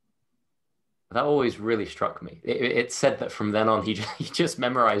always really struck me. It said that from then on, he just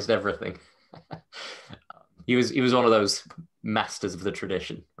memorized everything. He was one of those masters of the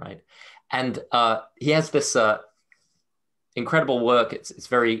tradition, right? And he has this incredible work.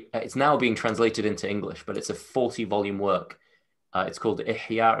 It's now being translated into English, but it's a 40-volume work It's called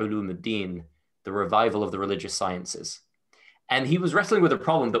Ihya Ulumuddin, the revival of the religious sciences. And he was wrestling with a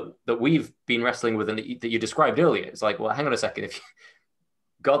problem that we've been wrestling with and that you described earlier. It's like, well, hang on a second. If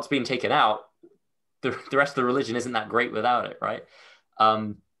God's been taken out, the rest of the religion isn't that great without it, right?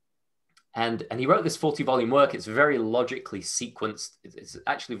 And he wrote this 40-volume work. It's very logically sequenced. It's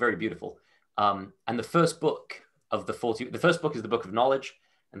actually very beautiful. And the first book of the first book is the book of knowledge,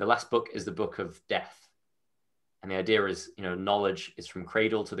 and the last book is the book of death. And the idea is, knowledge is from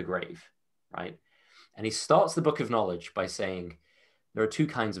cradle to the grave, right? And he starts the book of knowledge by saying, there are two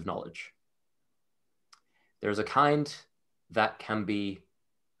kinds of knowledge. There's a kind that can be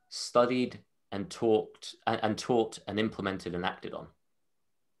studied and taught and implemented and acted on.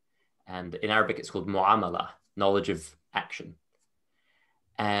 And in Arabic, it's called mu'amala, knowledge of action.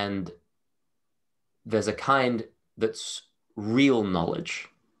 And there's a kind that's real knowledge,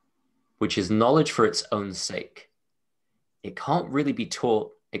 which is knowledge for its own sake. It can't really be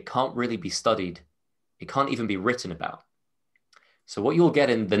taught. It can't really be studied. It can't even be written about. So what you'll get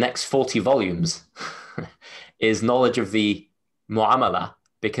in the next 40 volumes is knowledge of the mu'amala,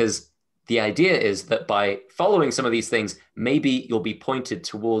 because the idea is that by following some of these things, maybe you'll be pointed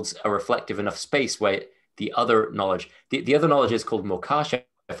towards a reflective enough space where the other knowledge, the other knowledge is called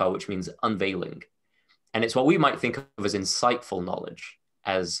mukashafa, which means unveiling. And it's what we might think of as insightful knowledge,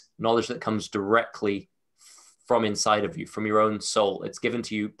 as knowledge that comes directly from inside of you, from your own soul. It's given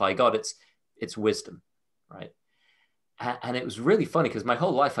to you by God. It's wisdom, right? And it was really funny because my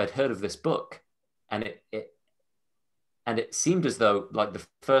whole life I'd heard of this book, and it seemed as though like the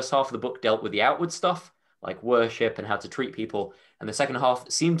first half of the book dealt with the outward stuff, like worship and how to treat people. And the second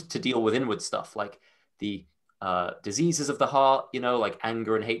half seemed to deal with inward stuff, like the diseases of the heart, like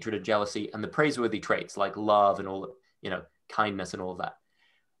anger and hatred and jealousy, and the praiseworthy traits like love and all, kindness and all of that.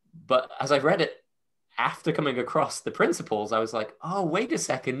 But as I read it, after coming across the principles, I was like, oh, wait a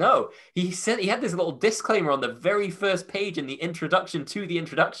second. No, he had this little disclaimer on the very first page in the introduction to the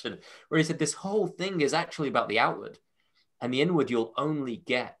introduction, where he said this whole thing is actually about the outward. And the inward you'll only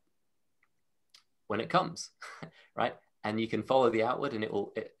get when it comes, right? And you can follow the outward, and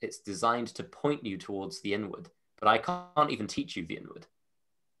it's designed to point you towards the inward. But I can't even teach you the inward.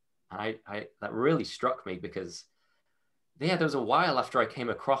 And I that really struck me because, there was a while after I came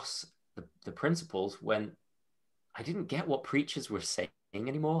across the principles when I didn't get what preachers were saying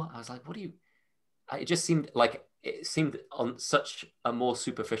anymore. I was like, it just seemed like it seemed on such a more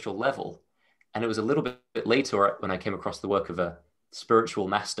superficial level. And it was a little bit later when I came across the work of a spiritual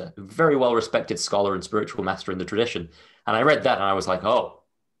master, a very well-respected scholar and spiritual master in the tradition. And I read that and I was like, oh,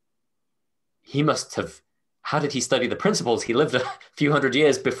 he must have, how did he study the principles? He lived a few hundred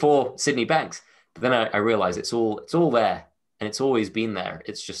years before Sydney Banks. But then I realized it's all there, and it's always been there.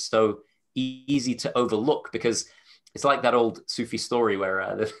 It's just so easy to overlook, because it's like that old Sufi story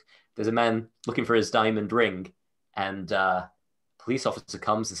where there's a man looking for his diamond ring, and police officer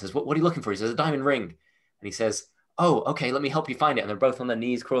comes and says, what are you looking for? He says, a diamond ring. And he says, oh, okay, let me help you find it. And they're both on their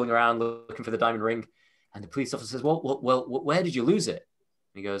knees crawling around looking for the diamond ring. And the police officer says, well, where did you lose it?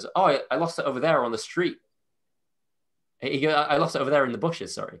 And he goes, oh, I lost it over there on the street. I lost it over there in the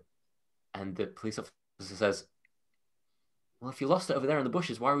bushes, sorry. And the police officer says, well, if you lost it over there in the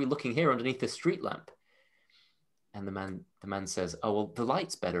bushes, why are we looking here underneath this street lamp? And the man says, oh, well, the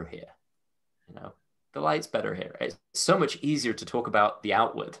light's better here. The light's better here. It's so much easier to talk about the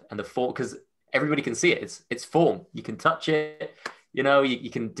outward and the form, because everybody can see it. It's form. You can touch it. You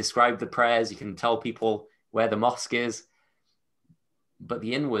can describe the prayers. You can tell people where the mosque is. But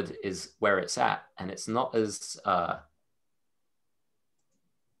the inward is where it's at. And it's not as...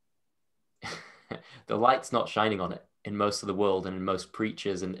 the light's not shining on it in most of the world and in most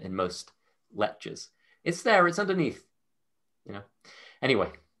preachers and in most lectures. It's there. It's underneath. Anyway,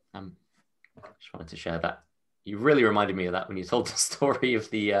 just wanted to share that. You really reminded me of that when you told the story of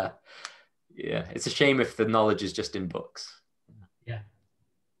the, it's a shame if the knowledge is just in books. Yeah.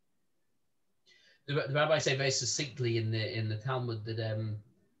 The rabbis say very succinctly in the Talmud that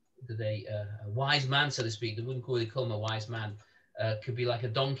a wise man, so to speak, they wouldn't really call him a wise man, could be like a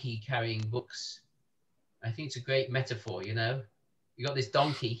donkey carrying books. I think it's a great metaphor, You got this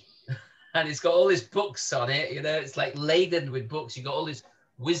donkey and it's got all these books on it, it's like laden with books. You got all this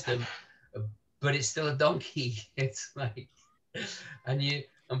wisdom, but it's still a donkey. It's like, and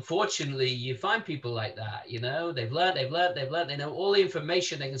unfortunately, you find people like that, they've learned, they know all the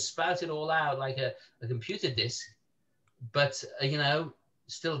information, they can spout it all out like a computer disk, but,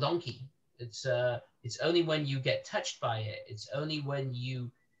 still a donkey. It's only when you get touched by it, it's only when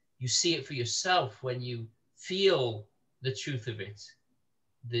you see it for yourself, when you feel the truth of it,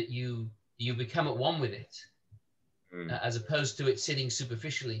 that you become at one with it. as opposed to it sitting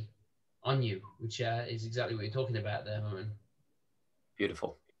superficially on you, which is exactly what you're talking about there, Mamoon.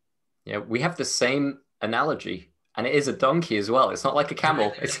 Beautiful. Yeah, we have the same analogy, and it is a donkey as well. It's not like a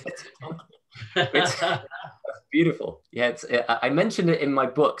camel. It's a donkey. It's beautiful. Yeah, I mentioned it in my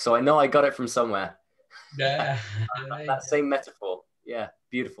book, so I know I got it from somewhere. Yeah. That same metaphor. Yeah,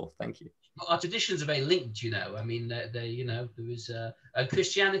 beautiful. Thank you. Our traditions are very linked, you know. I mean, you know, there is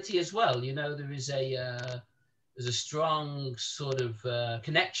Christianity as well. You know, there is there's a strong sort of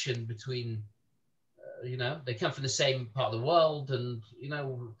connection between, you know, they come from the same part of the world, and you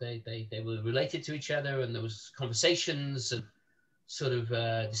know, they were related to each other, and there was conversations and sort of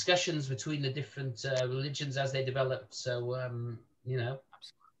discussions between the different religions as they developed. So, you know,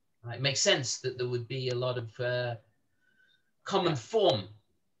 it makes sense that there would be a lot of common form,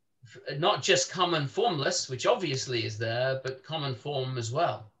 not just common formless, which obviously is there, but common form as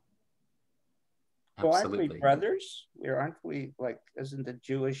well. Well, aren't we brothers? Aren't we, like, isn't the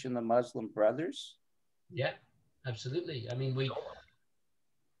Jewish and the Muslim brothers? Yeah, absolutely. I mean, we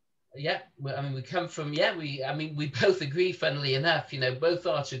come from, we both agree, funnily enough, you know, both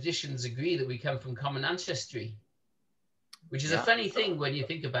our traditions agree that we come from common ancestry, which is a funny thing when you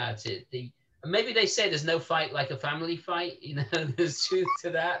think about it. And maybe they say there's no fight like a family fight, you know, there's truth to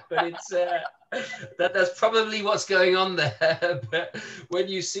that, but it's, that's probably what's going on there. But when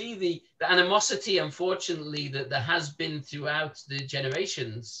you see the animosity, unfortunately, that there has been throughout the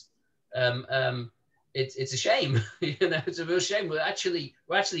generations, it's a shame, you know, it's a real shame. We're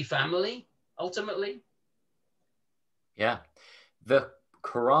actually family, ultimately. Yeah. The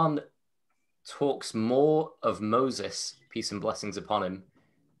Quran talks more of Moses, peace and blessings upon him,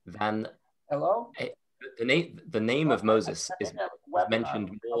 than the name of Moses is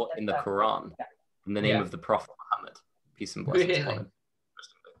mentioned more in the Quran than the name of the Prophet Muhammad, peace and blessings upon him.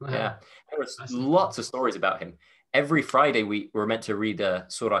 Wow. Yeah, there was lots of stories about him. Every Friday we were meant to read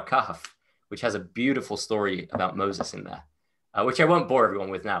Surah Kahf, which has a beautiful story about Moses in there, which I won't bore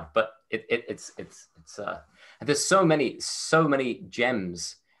everyone with now. But it's there's so many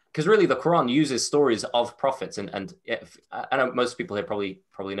gems, because really the Quran uses stories of prophets, and I know most people here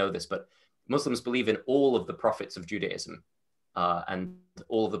probably know this, but Muslims believe in all of the prophets of Judaism and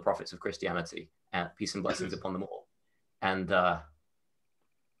all of the prophets of Christianity, and peace and blessings upon them all. And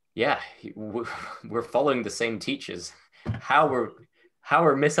yeah, we're following the same teachers. How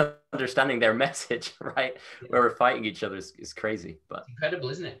we're misunderstanding their message, right? Yeah. Where we're fighting each other is crazy, but it's incredible,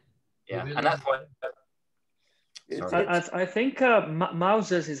 isn't it? Yeah, really and that's why. I think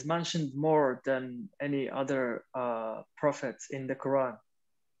Moses is mentioned more than any other prophets in the Quran.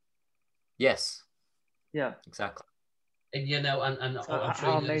 Yes. Yeah. Exactly. And you know, and so I'm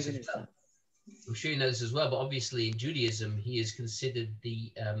sure how amazing is that? I'm sure you know this as well, but obviously in Judaism, he is considered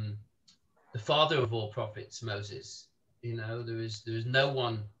the father of all prophets, Moses. You know, there is no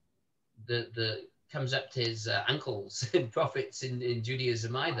one that comes up to his ankles in prophets in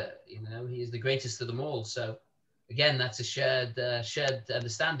Judaism either. You know, he is the greatest of them all. So again, that's a shared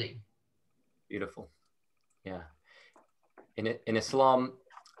understanding. Beautiful. Yeah. In Islam,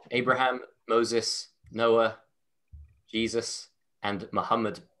 Abraham, Moses, Noah, Jesus, and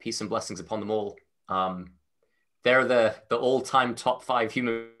Muhammad, peace and blessings upon them all. They're the all-time top 5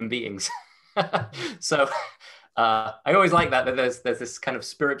 human beings. So I always like that there's this kind of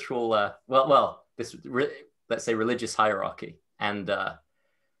spiritual, this let's say religious hierarchy, and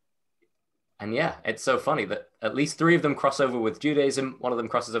yeah, it's so funny that at least 3 of them cross over with Judaism, 1 of them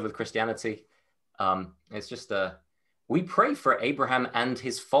crosses over with Christianity. It's just we pray for Abraham and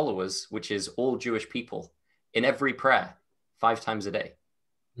his followers, which is all Jewish people, in every prayer 5 times a day.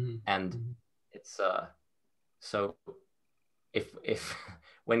 Mm-hmm. And it's so if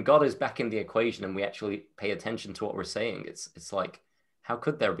when God is back in the equation and we actually pay attention to what we're saying, it's like, how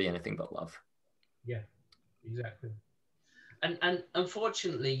could there be anything but love? Yeah, exactly. And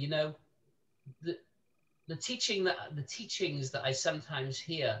unfortunately, you know, the teachings that I sometimes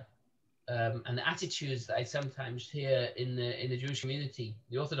hear, and the attitudes that I sometimes hear in the Jewish community,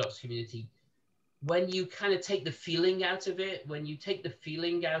 the Orthodox community, when you kind of take the feeling out of it, when you take the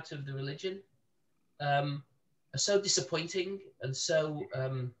feeling out of the religion, are so disappointing and so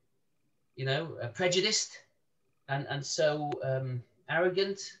prejudiced and so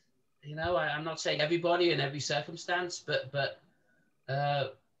arrogant. You know, I'm not saying everybody in every circumstance, but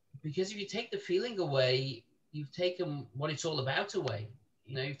because if you take the feeling away, you've taken what it's all about away.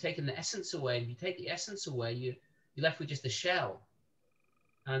 You know, you've taken the essence away. If you take the essence away, you're left with just a shell,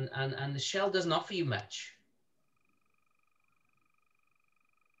 and the shell doesn't offer you much.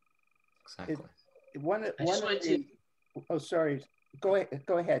 Exactly. Sorry. Go ahead,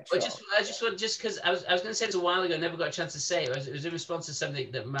 Well, Shaul. just because I was going to say this a while ago, I never got a chance to say it. It was in response to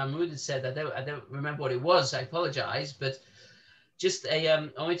something that Mamoon had said. I don't remember what it was. I apologize, but just I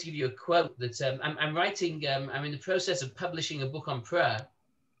wanted to give you a quote that I'm writing. I'm in the process of publishing a book on prayer,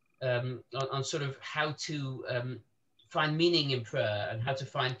 on sort of how to find meaning in prayer and how to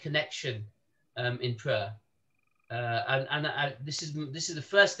find connection in prayer. This is the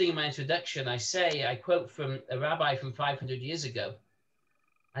first thing in my introduction. I quote from a rabbi from 500 years ago.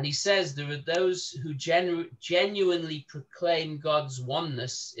 And he says there are those who genuinely proclaim God's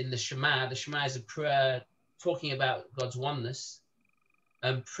oneness in the Shema. The Shema is a prayer talking about God's oneness.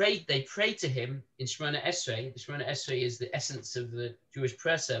 They pray to him in Shemona Esrei. The Shemona Esrei is the essence of the Jewish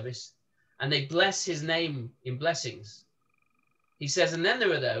prayer service. And they bless his name in blessings. He says, and then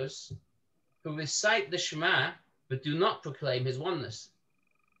there are those who recite the Shema, but do not proclaim his oneness.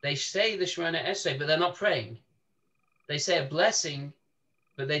 They say the Shemona Esrei, but they're not praying. They say a blessing,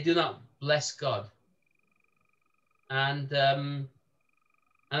 but they do not bless God. And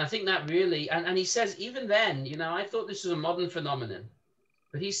I think that really, and he says, even then, I thought this was a modern phenomenon,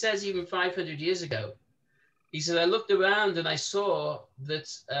 but he says even 500 years ago, he said, I looked around and I saw that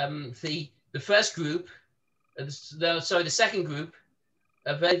the first group, the second group,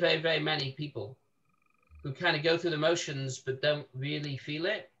 are very, very, very many people who kind of go through the motions but don't really feel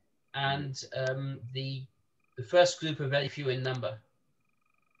it. And the first group are very few in number.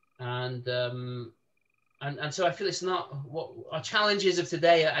 And so I feel it's not what our challenges of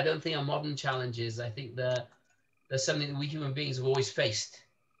today. I don't think are modern challenges. I think they're something that we human beings have always faced.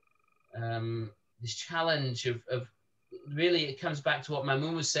 This challenge of really, it comes back to what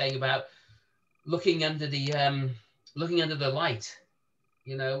Mamoon was saying about looking under the light.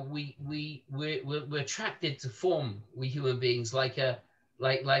 We're attracted to form. We human beings, like a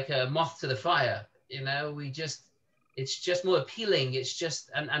moth to the fire. It's just more appealing. It's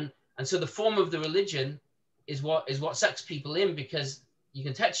just and so the form of the religion is what sucks people in, because you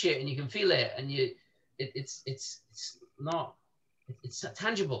can touch it and you can feel it, and it's not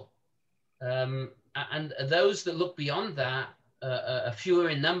tangible. And those that look beyond that are fewer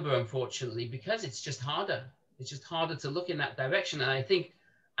in number, unfortunately, because it's just harder. It's just harder to look in that direction. And I think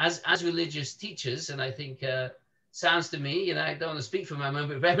as religious teachers, and I think sounds to me, I don't want to speak for my moment,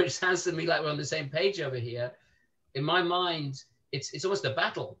 but very much sounds to me like we're on the same page over here. In my mind, it's almost a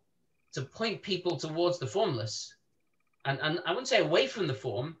battle to point people towards the formless. And I wouldn't say away from the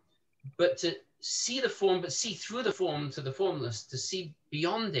form, but to see the form, but see through the form to the formless, to see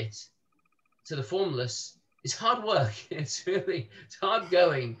beyond it to the formless is hard work. It's hard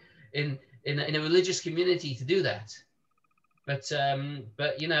going in a religious community to do that. But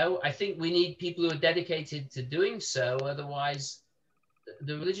I think we need people who are dedicated to doing so. Otherwise,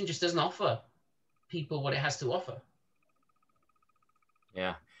 the religion just doesn't offer people what it has to offer.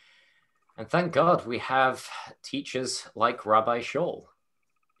 Yeah. And thank God we have teachers like Rabbi Shaul,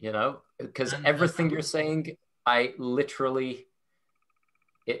 because everything you're saying, I literally,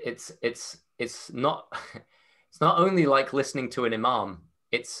 it's not only like listening to an imam.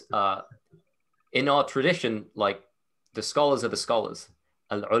 It's in our tradition, like the scholars are the scholars.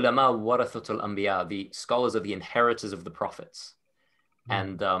 Al-ulama warathatul anbiya, the scholars are the inheritors of the prophets.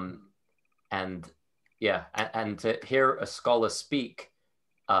 And to hear a scholar speak,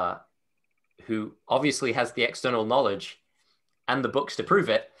 who obviously has the external knowledge and the books to prove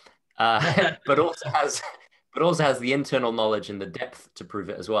it, but also has the internal knowledge and the depth to prove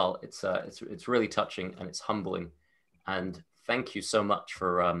it as well. It's really touching and it's humbling. And thank you so much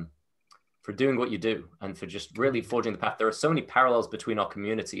for doing what you do and for just really forging the path. There are so many parallels between our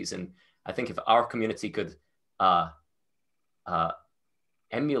communities, and I think if our community could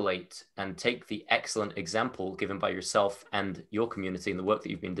emulate and take the excellent example given by yourself and your community and the work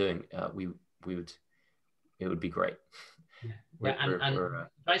that you've been doing, it would be great. And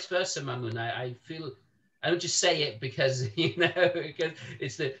vice versa, Mamoon. I feel, I don't just say it because because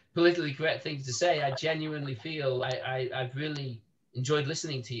it's the politically correct thing to say. I genuinely feel I've really enjoyed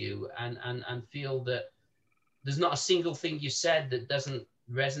listening to you and feel that there's not a single thing you said that doesn't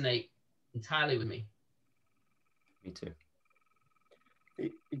resonate entirely with me. Me too.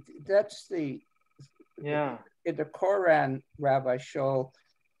 That's in the Quran, Rabbi Shaul,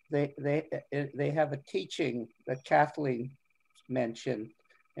 they have a teaching that Kathleen mentioned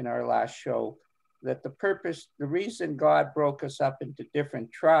in our last show, that the reason God broke us up into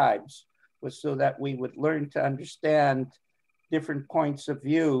different tribes was so that we would learn to understand different points of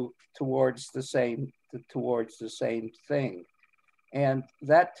view towards the same thing. And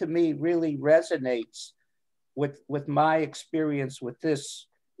that to me really resonates with my experience with this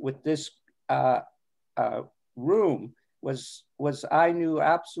room was was I knew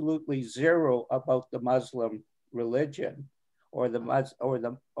absolutely zero about the Muslim religion,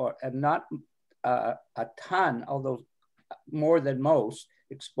 and not a ton, although more than most,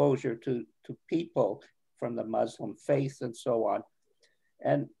 exposure to people from the Muslim faith and so on.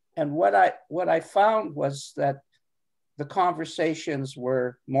 And what I found was that the conversations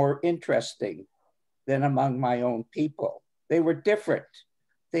were more interesting than among my own people. They were different.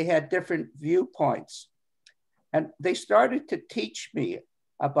 They had different viewpoints. And they started to teach me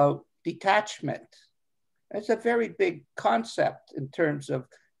about detachment. It's a very big concept in terms of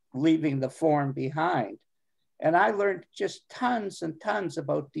leaving the form behind. And I learned just tons and tons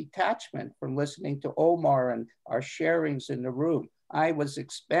about detachment from listening to Omar and our sharings in the room. I was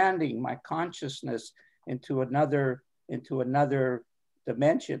expanding my consciousness into another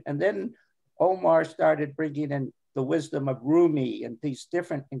dimension. And then Omar started bringing in the wisdom of Rumi and these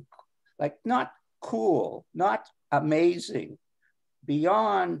different, like not cool, not amazing,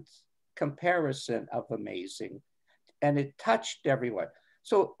 beyond comparison of amazing. And it touched everyone.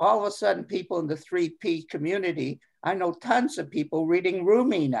 So all of a sudden, people in the 3P community, I know tons of people reading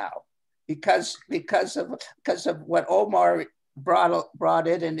Rumi now because of what Omar brought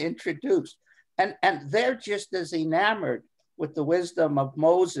in and introduced. And they're just as enamored with the wisdom of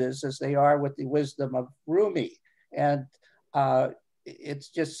Moses as they are with the wisdom of Rumi. And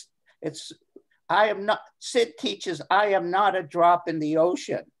Sid teaches, I am not a drop in the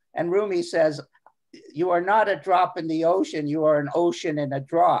ocean. And Rumi says, you are not a drop in the ocean, you are an ocean in a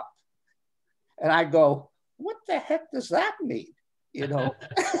drop. And I go, what the heck does that mean? You know,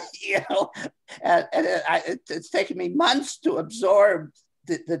 it's taken me months to absorb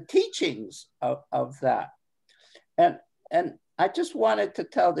the teachings of that. And I just wanted to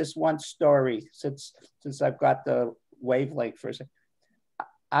tell this one story since I've got the wavelength for a second.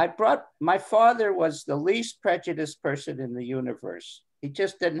 My father was the least prejudiced person in the universe. He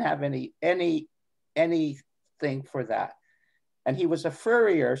just didn't have anything for that. And he was a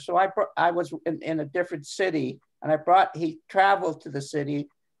furrier. So I was in a different city, and he traveled to the city,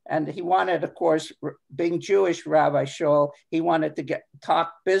 and he wanted, of course, being Jewish, Rabbi Shaul, he wanted to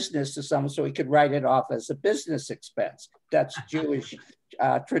talk business to someone so he could write it off as a business expense. That's Jewish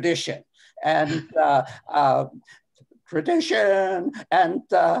tradition. And tradition.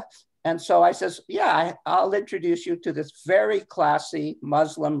 And so I says, yeah, I'll introduce you to this very classy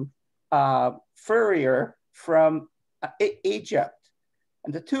Muslim furrier from Egypt.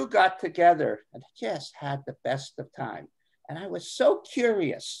 And the two got together and just had the best of time. And I was so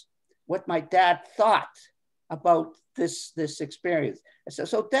curious what my dad thought about this experience. I said,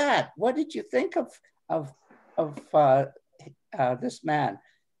 so Dad, what did you think of this man?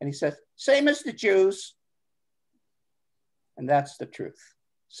 And he says, same as the Jews. And that's the truth.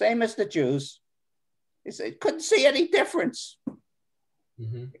 Same as the Jews. He said, couldn't see any difference.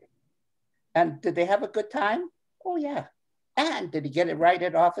 Mm-hmm. And did they have a good time? Oh, yeah. And did he get it write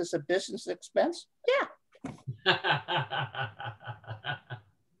it off as a business expense? Yeah.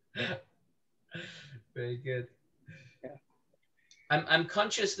 Very good. Yeah. I'm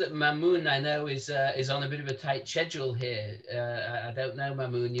conscious that Mamoon, I know, is on a bit of a tight schedule here. I don't know,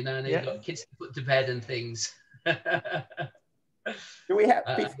 Mamoon, you know, and you've got kids to put to bed and things. Do we have,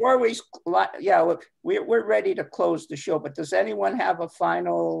 before we, yeah, we're ready to close the show, but does anyone have a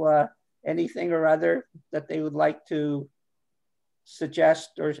final anything or other that they would like to suggest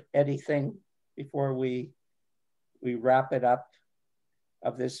or anything before we wrap it up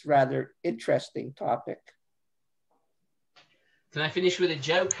of this rather interesting topic? Can I finish with a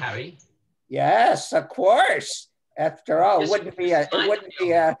joke, Harry? Yes, of course. After all, it wouldn't be go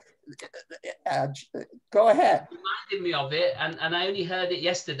ahead. You reminded me of it, and I only heard it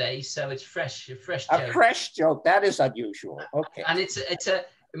yesterday, so it's fresh, a fresh joke. A fresh joke, that is unusual. Okay. And it's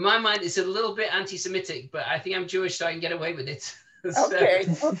in my mind, it's a little bit anti-Semitic, but I think I'm Jewish, so I can get away with it. Okay,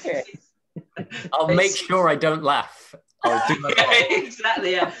 okay. I'll make sure I don't laugh. I'll do my best.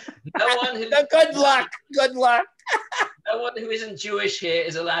 Exactly, yeah. No one who, good luck, good luck. No one who isn't Jewish here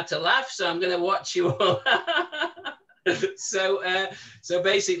is allowed to laugh, so I'm going to watch you all. So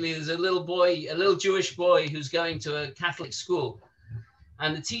basically, there's a little Jewish boy who's going to a Catholic school,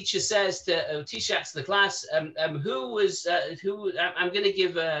 and the teacher says to teacher asks the class, who I'm going to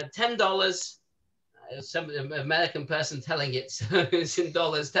give $10. Some American person telling it, so it's in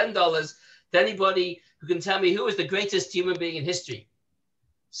dollars, $10 to anybody who can tell me who is the greatest human being in history.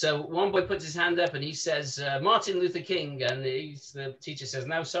 So one boy puts his hand up and he says, Martin Luther King. And the teacher says,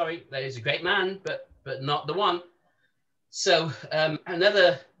 no, sorry, that is a great man, but not the one. So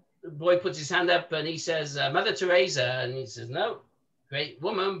another boy puts his hand up and he says, Mother Teresa. And he says, no, great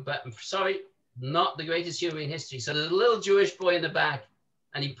woman, but I'm sorry, not the greatest human in history. So there's a little Jewish boy in the back,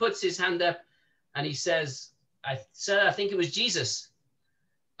 and he puts his hand up and he says, sir, I think it was Jesus.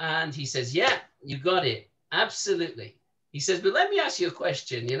 And he says, yeah, you got it. Absolutely. He says, but let me ask you a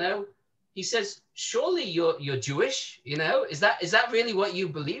question, you know? He says, surely you're Jewish, you know? Is that really what you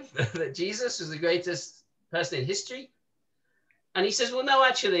believe? That Jesus was the greatest person in history? And he says, well, no,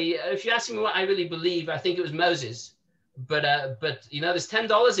 actually, if you ask me what I really believe, I think it was Moses. But you know, there's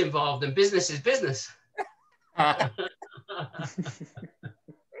 $10 involved and business is business. Yeah,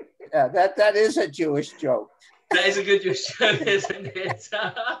 that is a Jewish joke. That is a good Jewish joke, isn't it?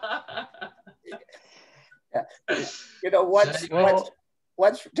 Yeah. You know, once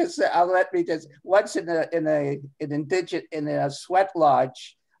in a sweat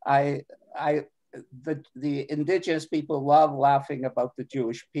lodge, the indigenous people love laughing about the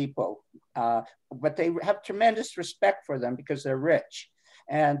Jewish people, but they have tremendous respect for them because they're rich,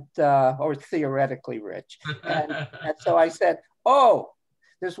 and or theoretically rich. And so I said, oh,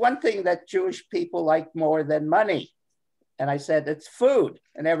 there's one thing that Jewish people like more than money. And I said, it's food.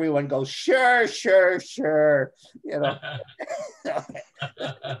 And everyone goes, sure, sure, sure. You know. Yeah,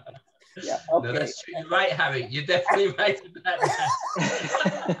 okay. No, that's true. You're right, Harry. You're definitely right about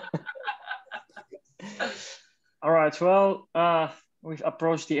that. All right. Well, we've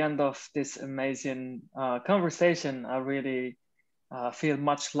approached the end of this amazing conversation. I really feel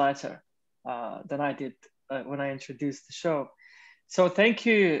much lighter than I did when I introduced the show. So thank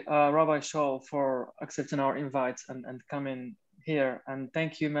you, Rabbi Shaul, for accepting our invites and coming here. And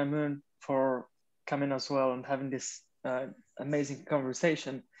thank you, Mamoon, for coming as well and having this amazing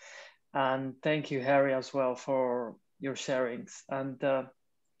conversation. And thank you, Harry, as well, for your sharings. And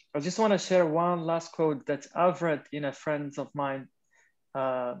I just want to share one last quote that I've read in a friend of mine.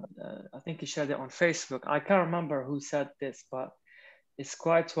 I think he shared it on Facebook. I can't remember who said this, but it's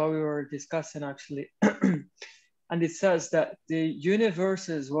quite what we were discussing, actually. And it says that the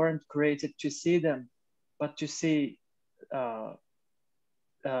universes weren't created to see them, but to see their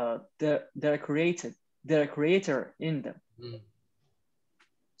creator in them. Mm.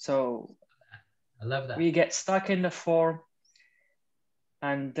 So I love that. We get stuck in the form,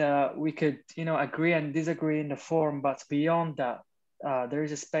 and we could, you know, agree and disagree in the form, but beyond that, there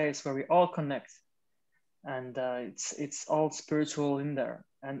is a space where we all connect, and it's all spiritual in there,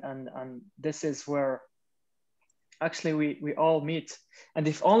 and this is where actually we all meet. And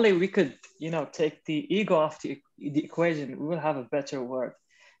if only we could, you know, take the ego off the equation, we will have a better world,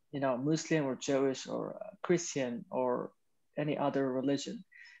 you know, Muslim or Jewish or Christian or any other religion.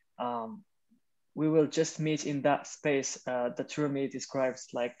 We will just meet in that space that Rumi describes,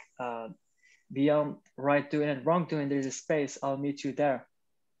 like beyond right doing and wrongdoing, there is a space, I'll meet you there.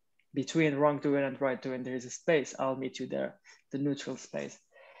 Between wrongdoing and right doing, there is a space, I'll meet you there, the neutral space.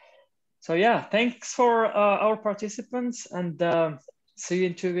 So yeah, thanks for our participants, and see you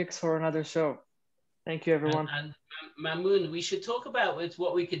in 2 weeks for another show. Thank you, everyone. And Mamoon, we should talk about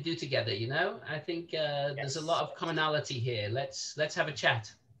what we could do together. You know, I think there's a lot of commonality here. Let's have a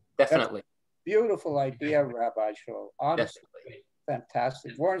chat. Definitely. Beautiful idea, Rabbi Shaul. Honestly,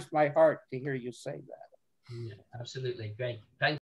 fantastic. Warms my heart to hear you say that. Yeah, absolutely. Great. Thank